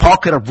 Paul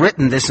could have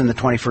written this in the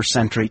 21st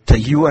century to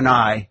you and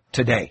I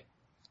today,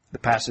 the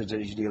passage that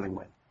he's dealing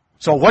with.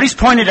 So what he's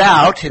pointed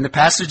out in the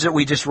passage that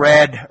we just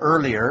read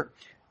earlier,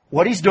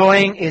 what he's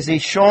doing is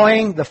he's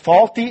showing the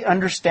faulty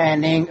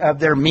understanding of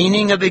their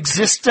meaning of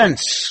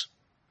existence.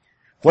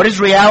 What is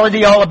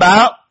reality all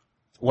about?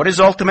 What is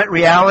ultimate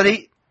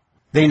reality?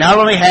 They not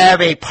only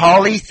have a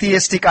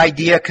polytheistic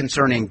idea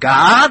concerning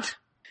God,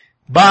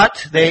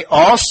 but they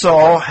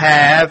also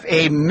have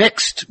a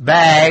mixed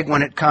bag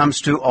when it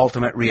comes to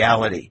ultimate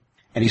reality.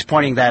 And he's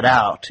pointing that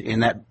out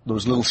in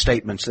those little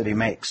statements that he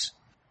makes.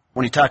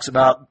 When he talks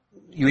about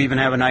you even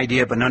have an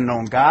idea of an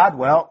unknown God,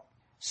 well,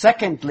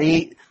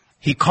 secondly,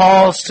 he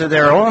calls to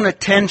their own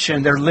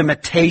attention their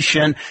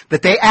limitation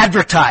that they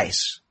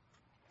advertise.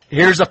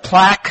 Here's a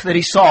plaque that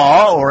he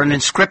saw, or an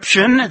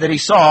inscription that he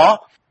saw,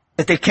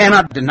 that they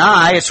cannot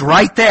deny. It's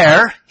right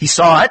there. He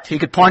saw it. He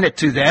could point it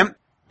to them.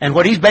 And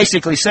what he's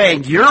basically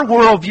saying, your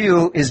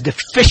worldview is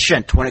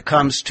deficient when it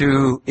comes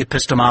to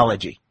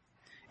epistemology.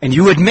 And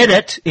you admit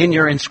it in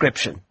your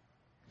inscription.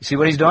 You see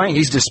what he's doing?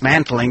 He's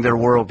dismantling their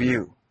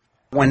worldview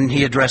when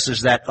he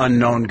addresses that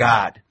unknown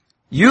God.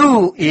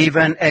 You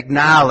even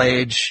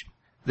acknowledge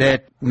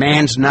that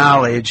man's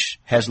knowledge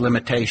has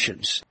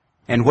limitations.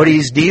 And what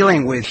he's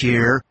dealing with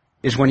here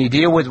is when you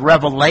deal with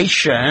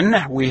revelation,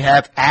 we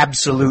have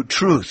absolute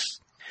truth.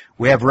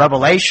 We have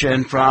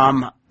revelation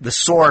from the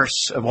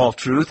source of all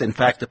truth, in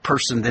fact, the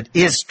person that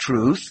is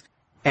truth.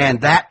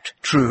 And that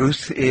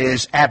truth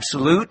is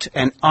absolute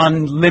and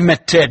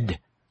unlimited.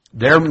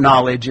 Their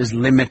knowledge is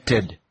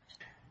limited.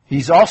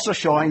 He's also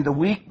showing the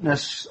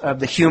weakness of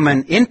the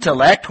human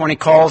intellect when he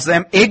calls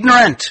them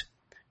ignorant.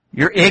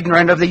 You're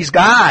ignorant of these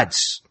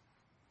gods.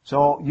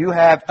 So you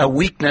have a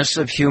weakness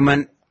of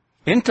human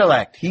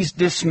intellect. He's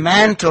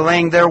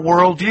dismantling their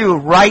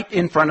worldview right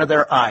in front of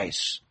their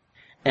eyes.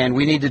 And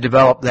we need to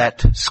develop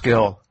that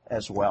skill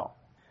as well.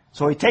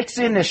 So he takes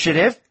the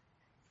initiative.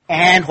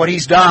 And what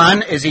he's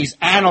done is he's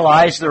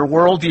analyzed their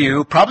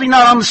worldview, probably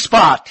not on the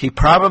spot. He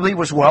probably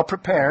was well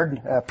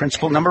prepared,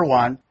 principle number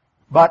one.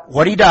 But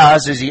what he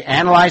does is he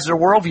analyzes their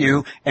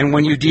worldview, and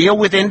when you deal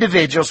with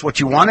individuals, what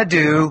you want to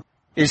do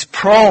is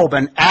probe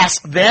and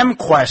ask them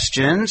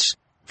questions,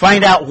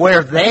 find out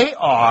where they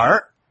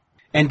are,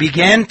 and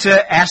begin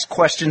to ask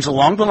questions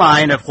along the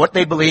line of what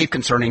they believe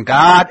concerning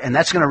God, and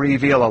that's going to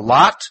reveal a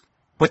lot.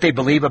 What they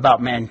believe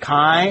about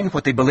mankind,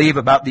 what they believe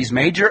about these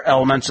major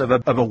elements of a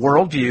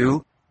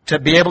worldview, to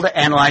be able to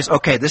analyze,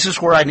 okay, this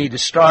is where I need to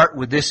start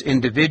with this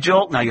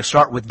individual. Now you'll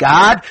start with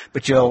God,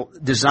 but you'll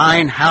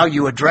design how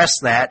you address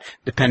that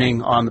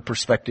depending on the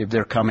perspective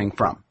they're coming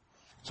from.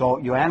 So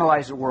you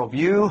analyze the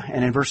worldview,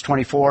 and in verse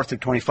 24 through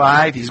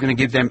 25, he's going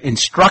to give them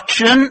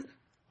instruction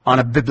on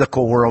a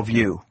biblical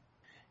worldview.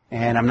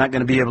 And I'm not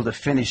going to be able to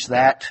finish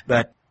that,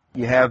 but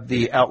you have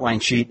the outline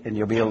sheet and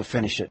you'll be able to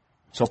finish it.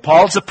 So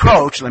Paul's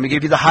approach, let me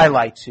give you the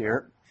highlights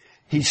here.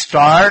 He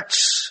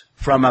starts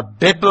from a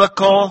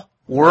biblical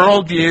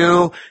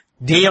worldview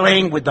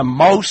dealing with the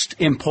most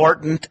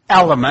important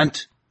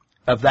element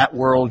of that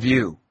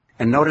worldview.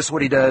 And notice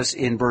what he does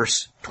in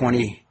verse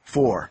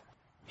 24.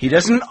 He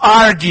doesn't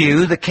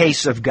argue the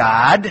case of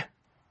God.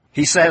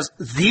 He says,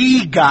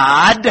 the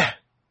God,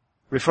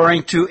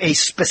 referring to a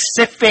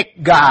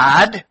specific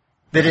God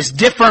that is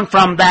different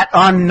from that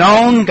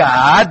unknown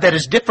God, that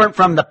is different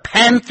from the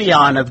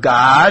pantheon of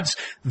gods.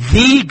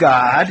 The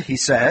God, he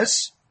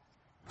says,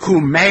 who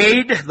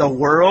made the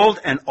world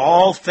and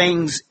all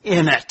things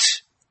in it.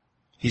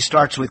 He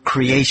starts with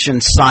creation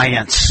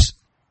science.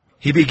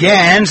 He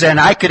begins, and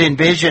I could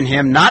envision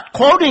him not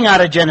quoting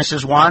out of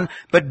Genesis 1,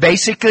 but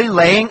basically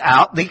laying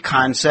out the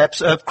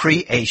concepts of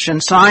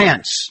creation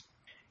science.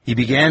 He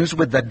begins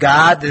with the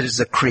God that is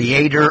the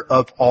creator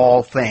of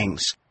all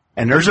things.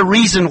 And there's a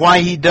reason why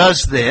he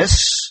does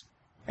this,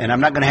 and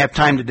I'm not going to have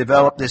time to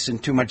develop this in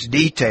too much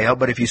detail,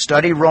 but if you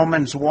study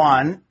Romans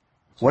 1,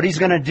 what he's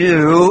going to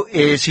do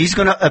is he's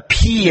going to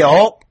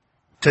appeal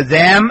to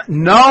them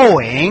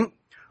knowing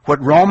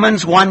what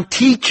Romans 1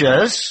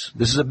 teaches.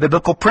 This is a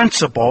biblical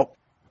principle.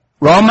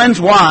 Romans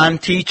 1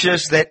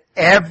 teaches that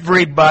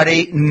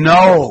everybody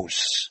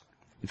knows.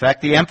 In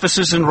fact, the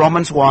emphasis in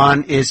Romans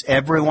 1 is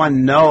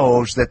everyone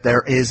knows that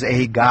there is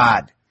a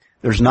God.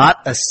 There's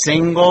not a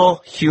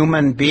single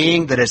human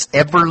being that has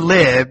ever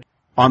lived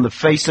on the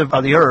face of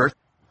the earth,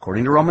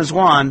 according to Romans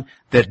 1,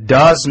 that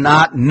does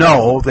not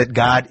know that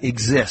God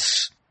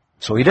exists.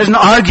 So he doesn't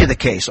argue the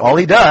case. All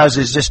he does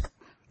is just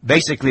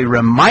basically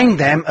remind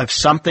them of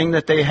something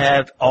that they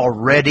have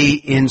already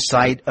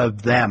inside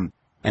of them.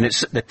 And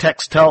the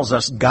text tells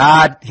us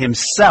God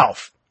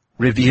himself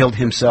revealed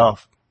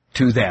himself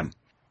to them.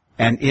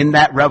 And in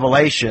that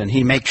revelation,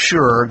 he makes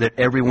sure that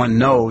everyone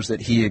knows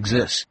that he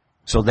exists.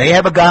 So they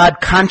have a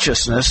God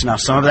consciousness. Now,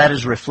 some of that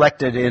is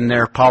reflected in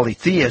their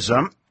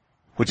polytheism,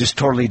 which is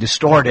totally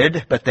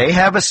distorted, but they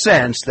have a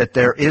sense that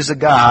there is a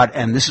God,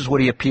 and this is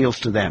what he appeals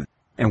to them.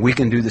 And we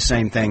can do the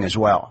same thing as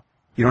well.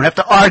 You don't have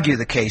to argue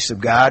the case of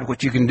God.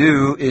 What you can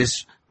do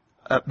is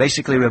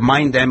basically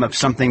remind them of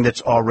something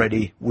that's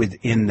already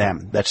within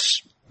them.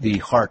 That's the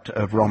heart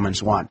of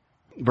Romans 1.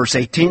 Verse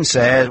 18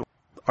 says,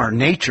 our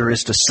nature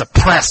is to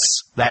suppress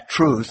that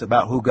truth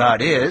about who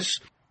God is,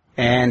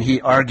 and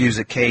he argues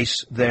a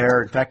case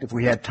there. In fact, if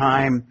we had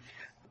time,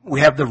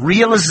 we have the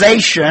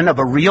realization of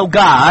a real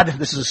God.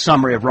 This is a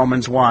summary of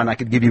Romans 1. I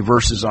could give you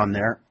verses on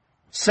there.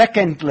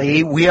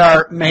 Secondly, we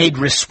are made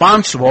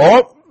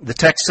responsible. The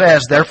text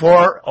says,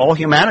 therefore, all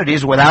humanity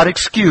is without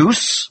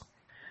excuse.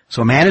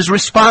 So man is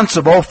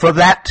responsible for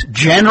that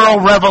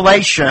general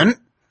revelation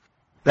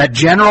That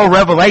general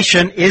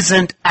revelation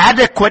isn't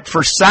adequate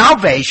for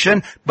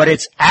salvation, but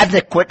it's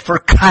adequate for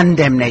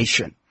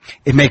condemnation.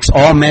 It makes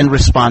all men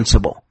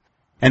responsible.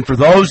 And for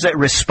those that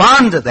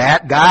respond to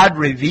that, God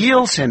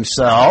reveals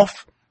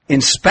Himself in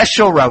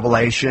special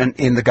revelation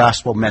in the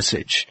gospel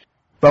message.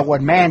 But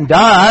what man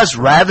does,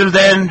 rather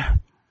than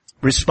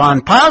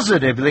respond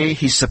positively,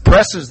 he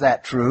suppresses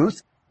that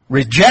truth,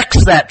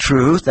 rejects that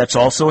truth. That's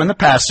also in the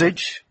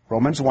passage,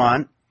 Romans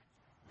 1.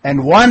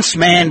 And once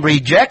man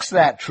rejects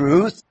that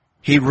truth,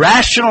 he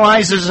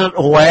rationalizes it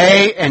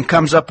away and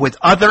comes up with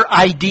other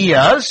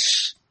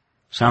ideas.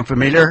 Sound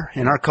familiar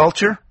in our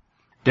culture?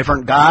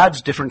 Different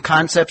gods, different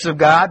concepts of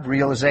God,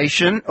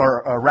 realization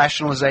or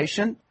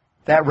rationalization.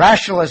 That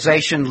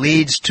rationalization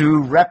leads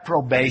to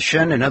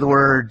reprobation. In other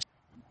words,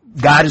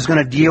 God is going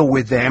to deal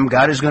with them.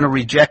 God is going to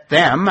reject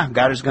them.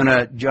 God is going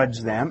to judge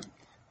them.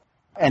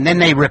 And then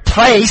they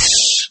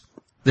replace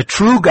the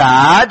true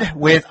God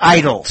with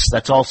idols.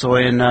 That's also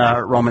in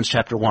Romans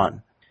chapter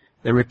 1.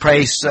 They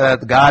replace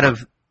the God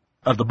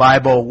of the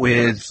Bible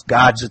with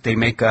gods that they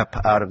make up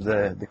out of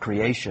the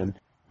creation.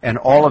 And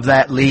all of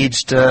that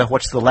leads to,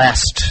 what's the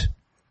last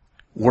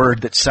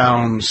word that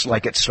sounds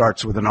like it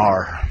starts with an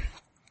R?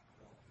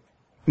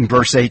 In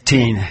verse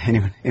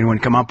 18, anyone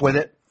come up with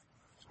it?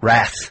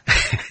 Wrath.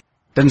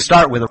 Doesn't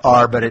start with an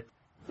R,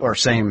 or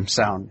same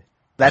sound.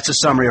 That's a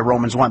summary of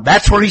Romans 1.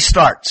 That's where he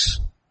starts.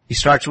 He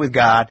starts with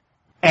God.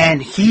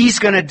 And he's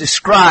going to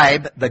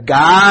describe the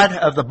God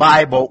of the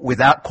Bible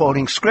without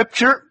quoting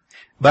Scripture,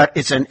 but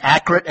it's an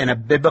accurate and a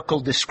biblical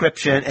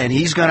description, and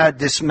he's going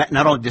to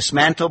not only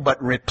dismantle,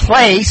 but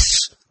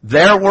replace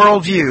their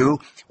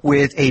worldview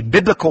with a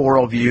biblical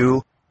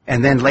worldview,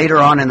 and then later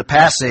on in the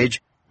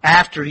passage,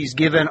 after he's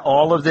given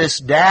all of this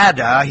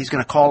data, he's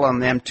going to call on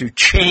them to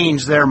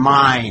change their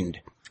mind.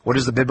 What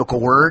is the biblical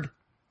word?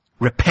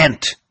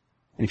 Repent.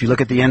 And if you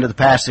look at the end of the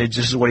passage,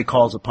 this is what he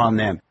calls upon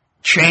them.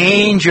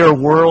 Change your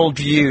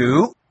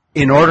worldview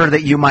in order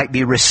that you might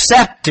be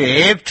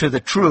receptive to the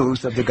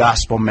truth of the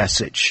gospel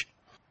message.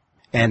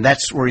 And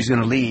that's where he's going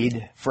to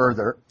lead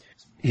further.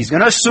 He's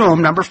going to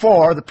assume, number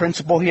 4, the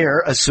principle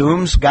here,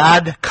 assumes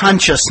God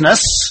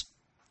consciousness.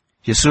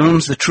 He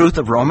assumes the truth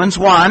of Romans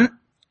 1,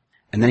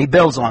 and then he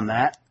builds on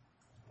that.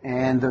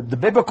 And the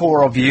biblical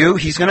worldview,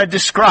 he's going to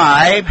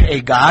describe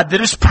a God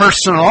that is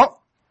personal.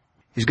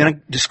 He's going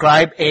to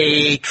describe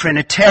a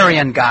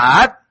Trinitarian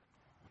God.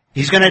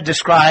 He's going to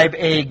describe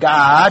a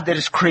God that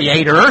is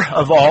creator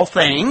of all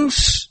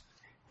things.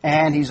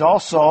 And he's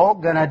also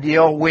going to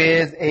deal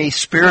with a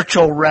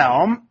spiritual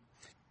realm.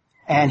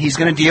 And he's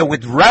going to deal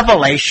with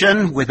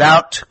revelation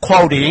without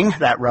quoting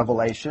that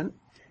revelation.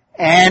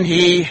 And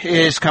he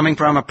is coming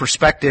from a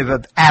perspective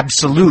of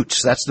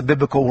absolutes. That's the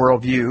biblical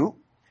worldview.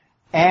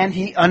 And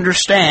he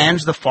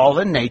understands the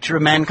fallen nature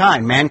of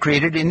mankind. Man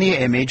created in the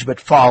image, but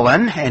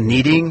fallen and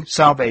needing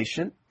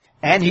salvation.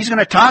 And he's going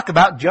to talk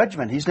about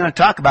judgment. He's going to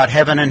talk about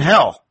heaven and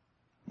hell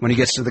when he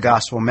gets to the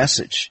gospel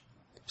message.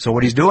 So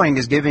what he's doing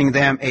is giving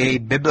them a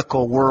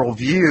biblical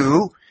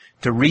worldview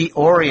to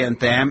reorient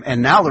them,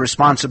 and now the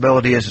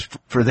responsibility is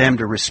for them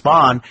to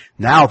respond.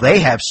 Now they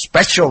have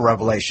special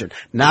revelation.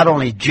 Not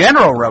only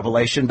general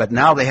revelation, but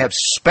now they have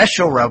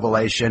special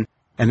revelation,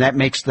 and that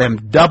makes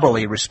them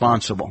doubly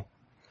responsible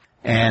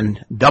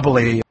and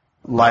doubly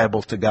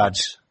liable to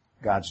God's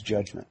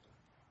judgment.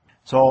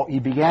 So he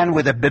began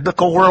with a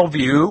biblical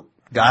worldview.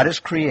 God is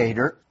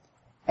creator.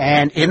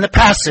 And in the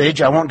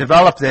passage, I won't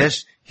develop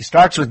this, he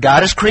starts with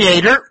God as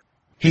creator.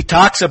 He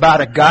talks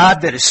about a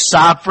God that is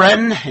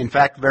sovereign. In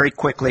fact, very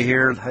quickly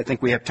here, I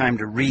think we have time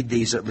to read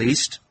these at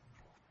least.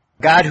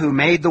 God who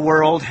made the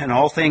world and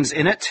all things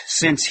in it,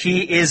 since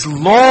he is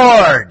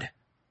Lord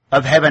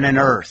of heaven and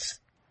earth.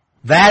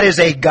 That is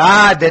a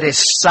God that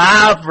is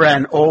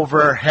sovereign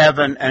over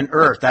heaven and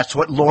earth. That's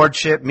what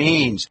lordship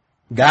means.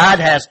 God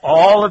has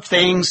all of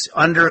things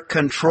under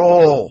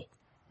control.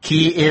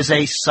 He is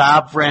a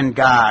sovereign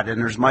God, and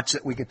there's much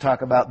that we could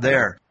talk about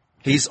there.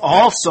 He's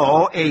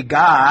also a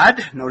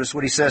God, notice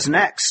what he says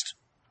next.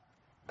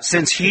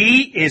 Since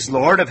he is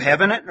Lord of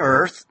heaven and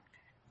earth,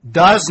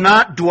 does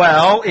not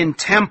dwell in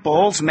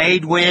temples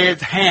made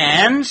with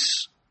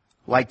hands,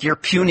 like your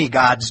puny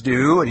gods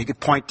do, and you could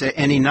point to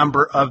any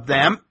number of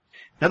them.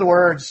 In other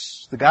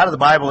words, the God of the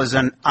Bible is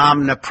an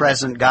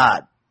omnipresent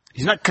God.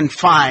 He's not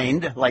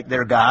confined like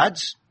their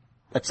gods.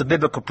 That's the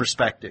biblical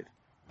perspective.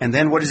 And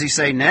then what does he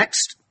say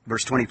next?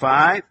 Verse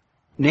 25.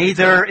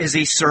 Neither is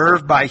he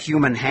served by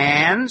human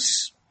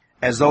hands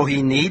as though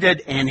he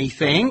needed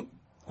anything.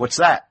 What's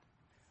that?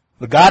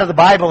 The God of the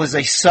Bible is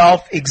a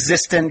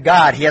self-existent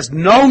God. He has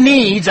no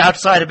needs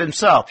outside of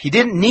himself. He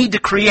didn't need to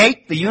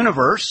create the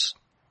universe.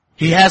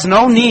 He has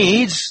no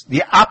needs,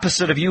 the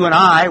opposite of you and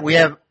I. We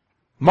have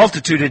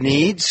multitude of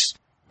needs.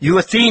 You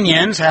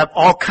Athenians have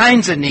all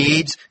kinds of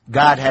needs.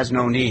 God has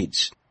no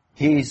needs.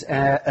 He's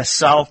a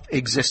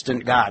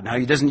self-existent God. Now,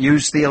 he doesn't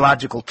use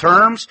theological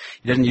terms.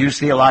 He doesn't use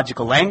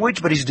theological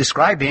language, but he's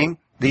describing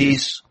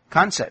these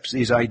concepts,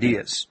 these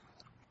ideas.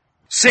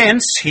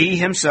 Since he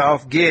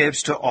himself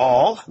gives to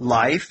all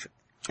life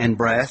and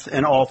breath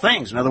and all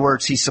things. In other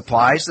words, he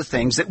supplies the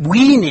things that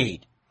we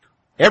need.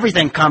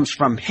 Everything comes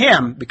from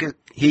Him because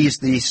He's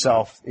the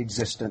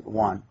self-existent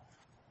one.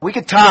 We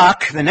could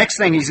talk. The next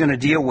thing He's going to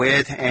deal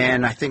with,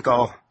 and I think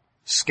I'll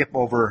skip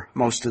over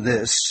most of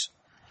this.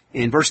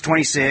 In verse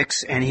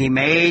 26, and He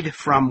made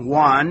from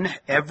one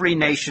every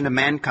nation of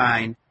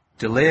mankind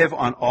to live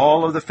on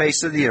all of the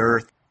face of the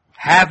earth,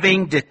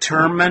 having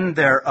determined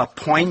their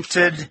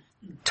appointed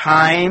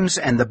times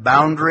and the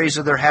boundaries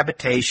of their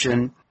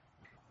habitation.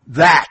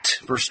 That,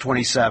 verse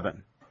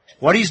 27.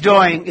 What He's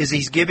doing is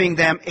He's giving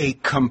them a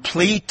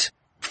complete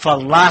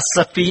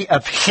philosophy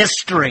of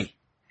history.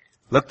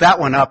 Look that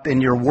one up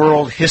in your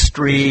world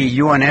history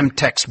UNM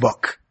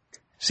textbook.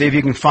 See if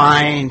you can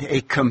find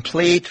a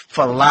complete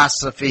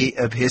philosophy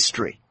of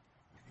history.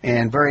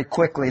 And very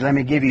quickly, let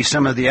me give you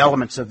some of the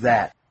elements of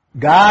that.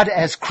 God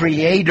as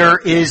creator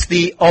is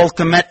the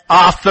ultimate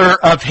author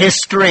of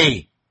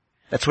history.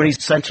 That's what He's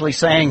essentially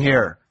saying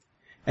here.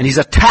 And He's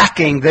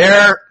attacking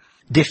their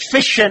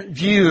deficient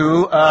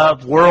view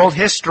of world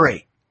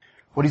history.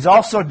 What He's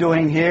also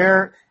doing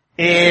here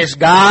is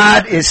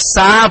God is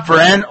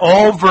sovereign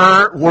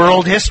over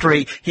world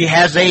history. He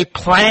has a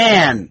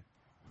plan.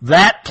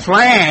 That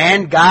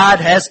plan God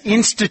has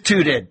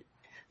instituted.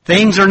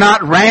 Things are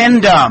not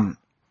random.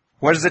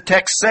 What does the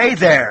text say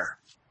there?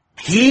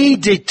 He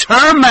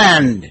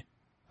determined.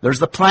 There's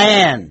the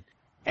plan.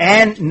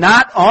 And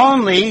not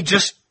only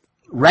just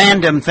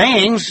random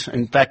things,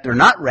 in fact they're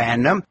not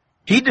random,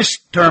 He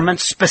determined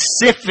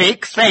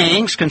specific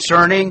things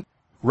concerning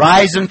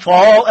rise and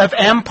fall of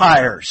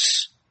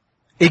empires,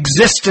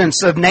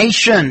 existence of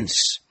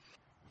nations,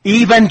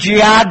 even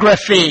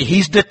geography.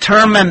 He's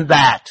determined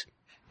that.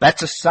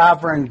 That's a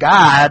sovereign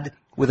God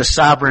with a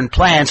sovereign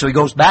plan. So He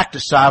goes back to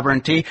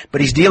sovereignty,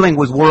 but He's dealing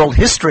with world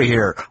history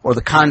here, or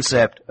the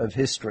concept of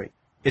history.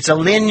 It's a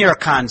linear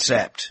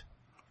concept.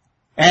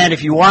 And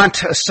if you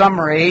want a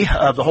summary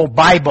of the whole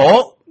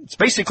Bible, it's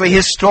basically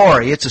His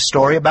story. It's a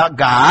story about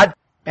God,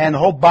 and the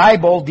whole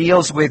Bible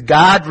deals with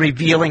God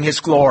revealing His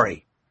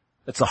glory.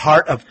 That's the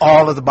heart of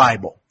all of the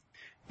Bible.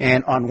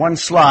 And on one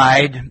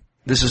slide,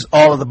 this is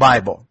all of the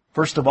Bible.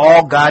 First of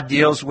all, God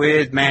deals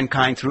with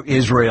mankind through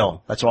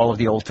Israel. That's all of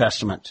the Old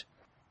Testament.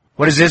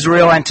 What does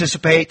Israel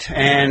anticipate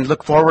and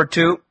look forward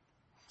to?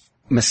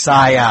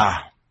 Messiah.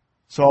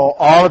 So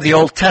all of the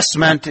Old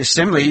Testament is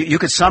simply, you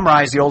could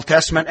summarize the Old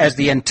Testament as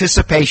the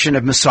anticipation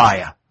of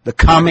Messiah, the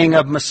coming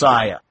of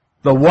Messiah,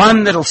 the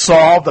one that'll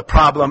solve the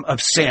problem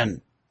of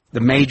sin,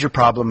 the major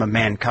problem of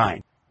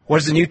mankind. What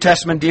does the New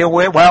Testament deal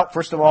with? Well,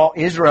 first of all,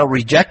 Israel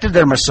rejected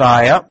their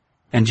Messiah,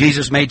 and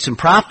Jesus made some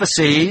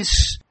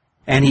prophecies,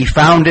 and He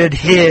founded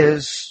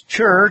His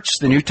church.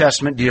 The New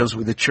Testament deals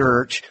with the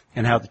church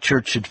and how the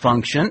church should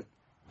function.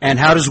 And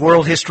how does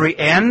world history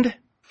end?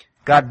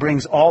 God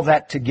brings all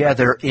that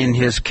together in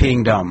His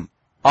kingdom.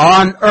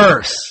 On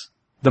earth,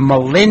 the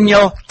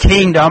millennial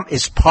kingdom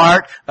is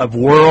part of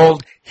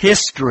world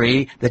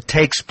history that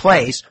takes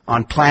place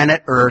on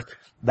planet Earth.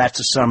 That's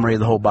a summary of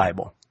the whole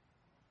Bible.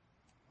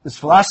 This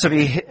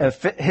philosophy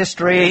of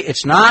history,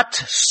 it's not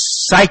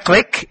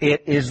cyclic,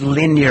 it is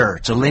linear.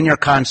 It's a linear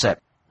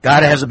concept.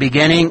 God has a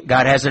beginning,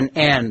 God has an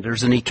end.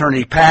 There's an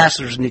eternity past,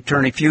 there's an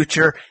eternity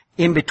future.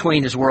 In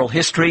between is world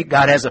history.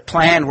 God has a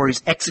plan where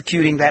He's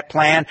executing that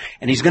plan,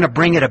 and He's going to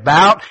bring it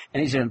about,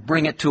 and He's going to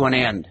bring it to an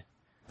end.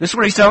 This is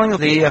what He's telling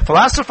the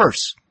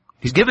philosophers.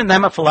 He's given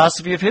them a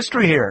philosophy of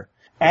history here.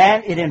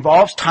 And it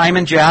involves time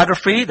and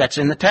geography. That's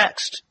in the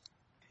text.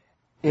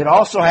 It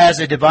also has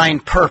a divine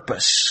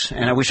purpose,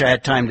 and I wish I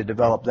had time to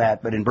develop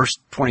that, but in verse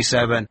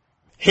 27,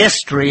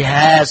 history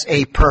has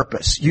a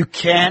purpose. You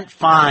can't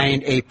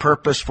find a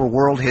purpose for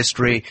world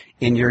history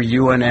in your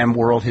UNM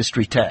world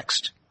history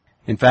text.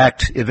 In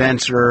fact,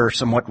 events are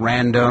somewhat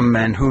random,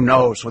 and who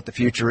knows what the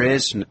future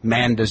is?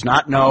 Man does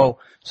not know,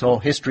 so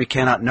history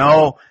cannot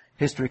know.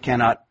 History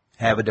cannot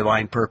have a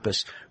divine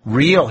purpose.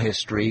 Real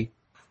history,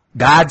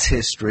 God's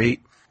history,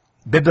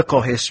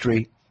 biblical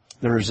history,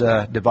 there's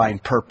a divine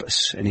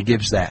purpose, and He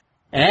gives that.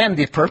 And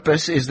the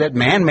purpose is that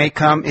man may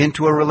come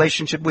into a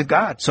relationship with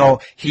God. So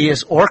He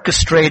has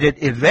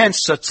orchestrated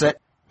events such that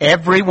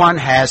everyone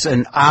has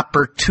an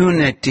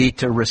opportunity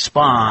to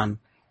respond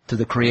to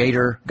the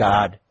Creator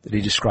God that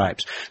He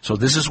describes. So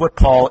this is what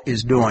Paul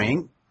is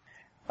doing.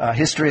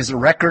 History is a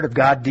record of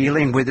God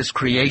dealing with His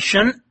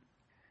creation,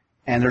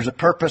 and there's a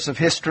purpose of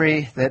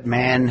history that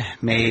man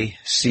may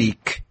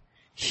seek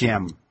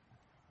Him.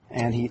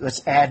 And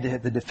let's add to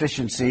the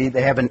deficiency.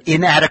 They have an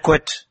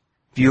inadequate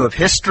view of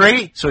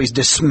history, so he's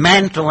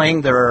dismantling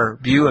their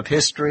view of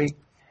history.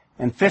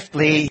 And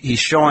fifthly,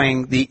 he's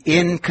showing the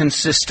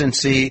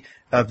inconsistency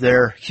of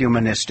their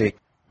humanistic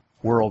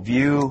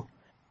worldview.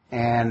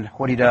 And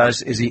what he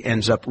does is he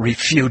ends up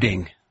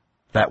refuting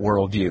that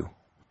worldview.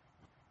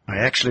 I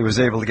actually was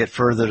able to get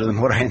further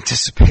than what I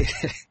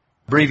anticipated.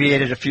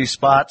 Abbreviated a few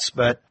spots,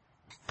 but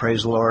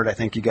praise the Lord, I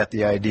think you got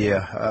the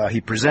idea.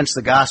 He presents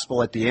the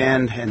gospel at the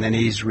end, and then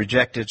he's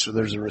rejected, so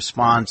there's a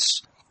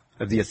response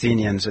of the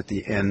Athenians at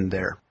the end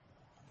there.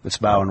 Let's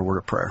bow in a word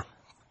of prayer.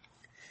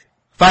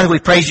 Father, we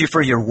praise You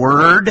for Your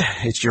word.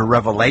 It's Your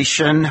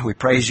revelation. We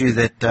praise You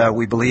that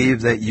we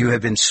believe that You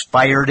have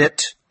inspired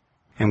it,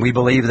 And we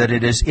believe that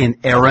it is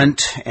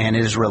inerrant and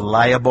is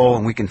reliable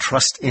and we can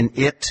trust in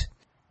it.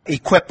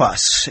 Equip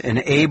us,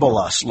 enable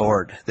us,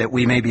 Lord, that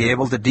we may be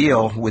able to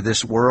deal with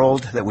this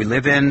world that we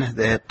live in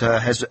that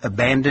has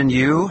abandoned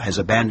you, has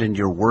abandoned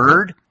your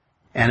word,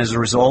 and as a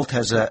result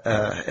has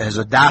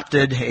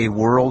adopted a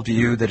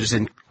worldview that is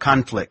in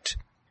conflict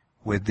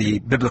with the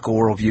biblical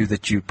worldview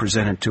that you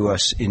presented to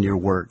us in your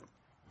word.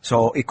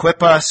 So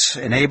equip us,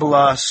 enable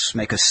us,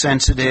 make us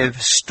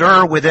sensitive,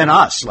 stir within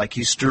us like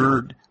you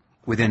stirred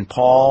within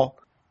Paul,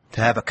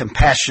 to have a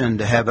compassion,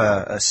 to have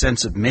a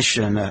sense of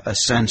mission, a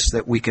sense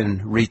that we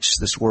can reach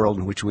this world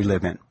in which we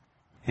live in.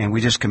 And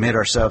we just commit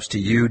ourselves to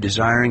you,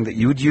 desiring that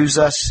you would use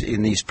us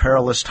in these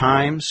perilous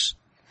times,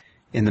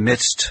 in the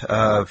midst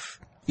of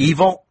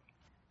evil,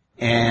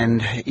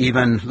 and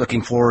even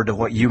looking forward to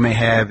what you may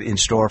have in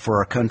store for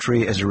our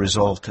country as a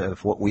result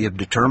of what we have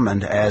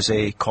determined as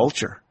a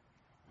culture.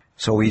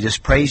 So we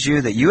just praise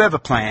you that you have a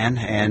plan,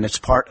 and it's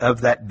part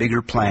of that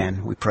bigger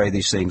plan. We pray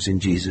these things in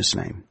Jesus'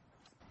 name.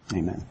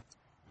 Amen.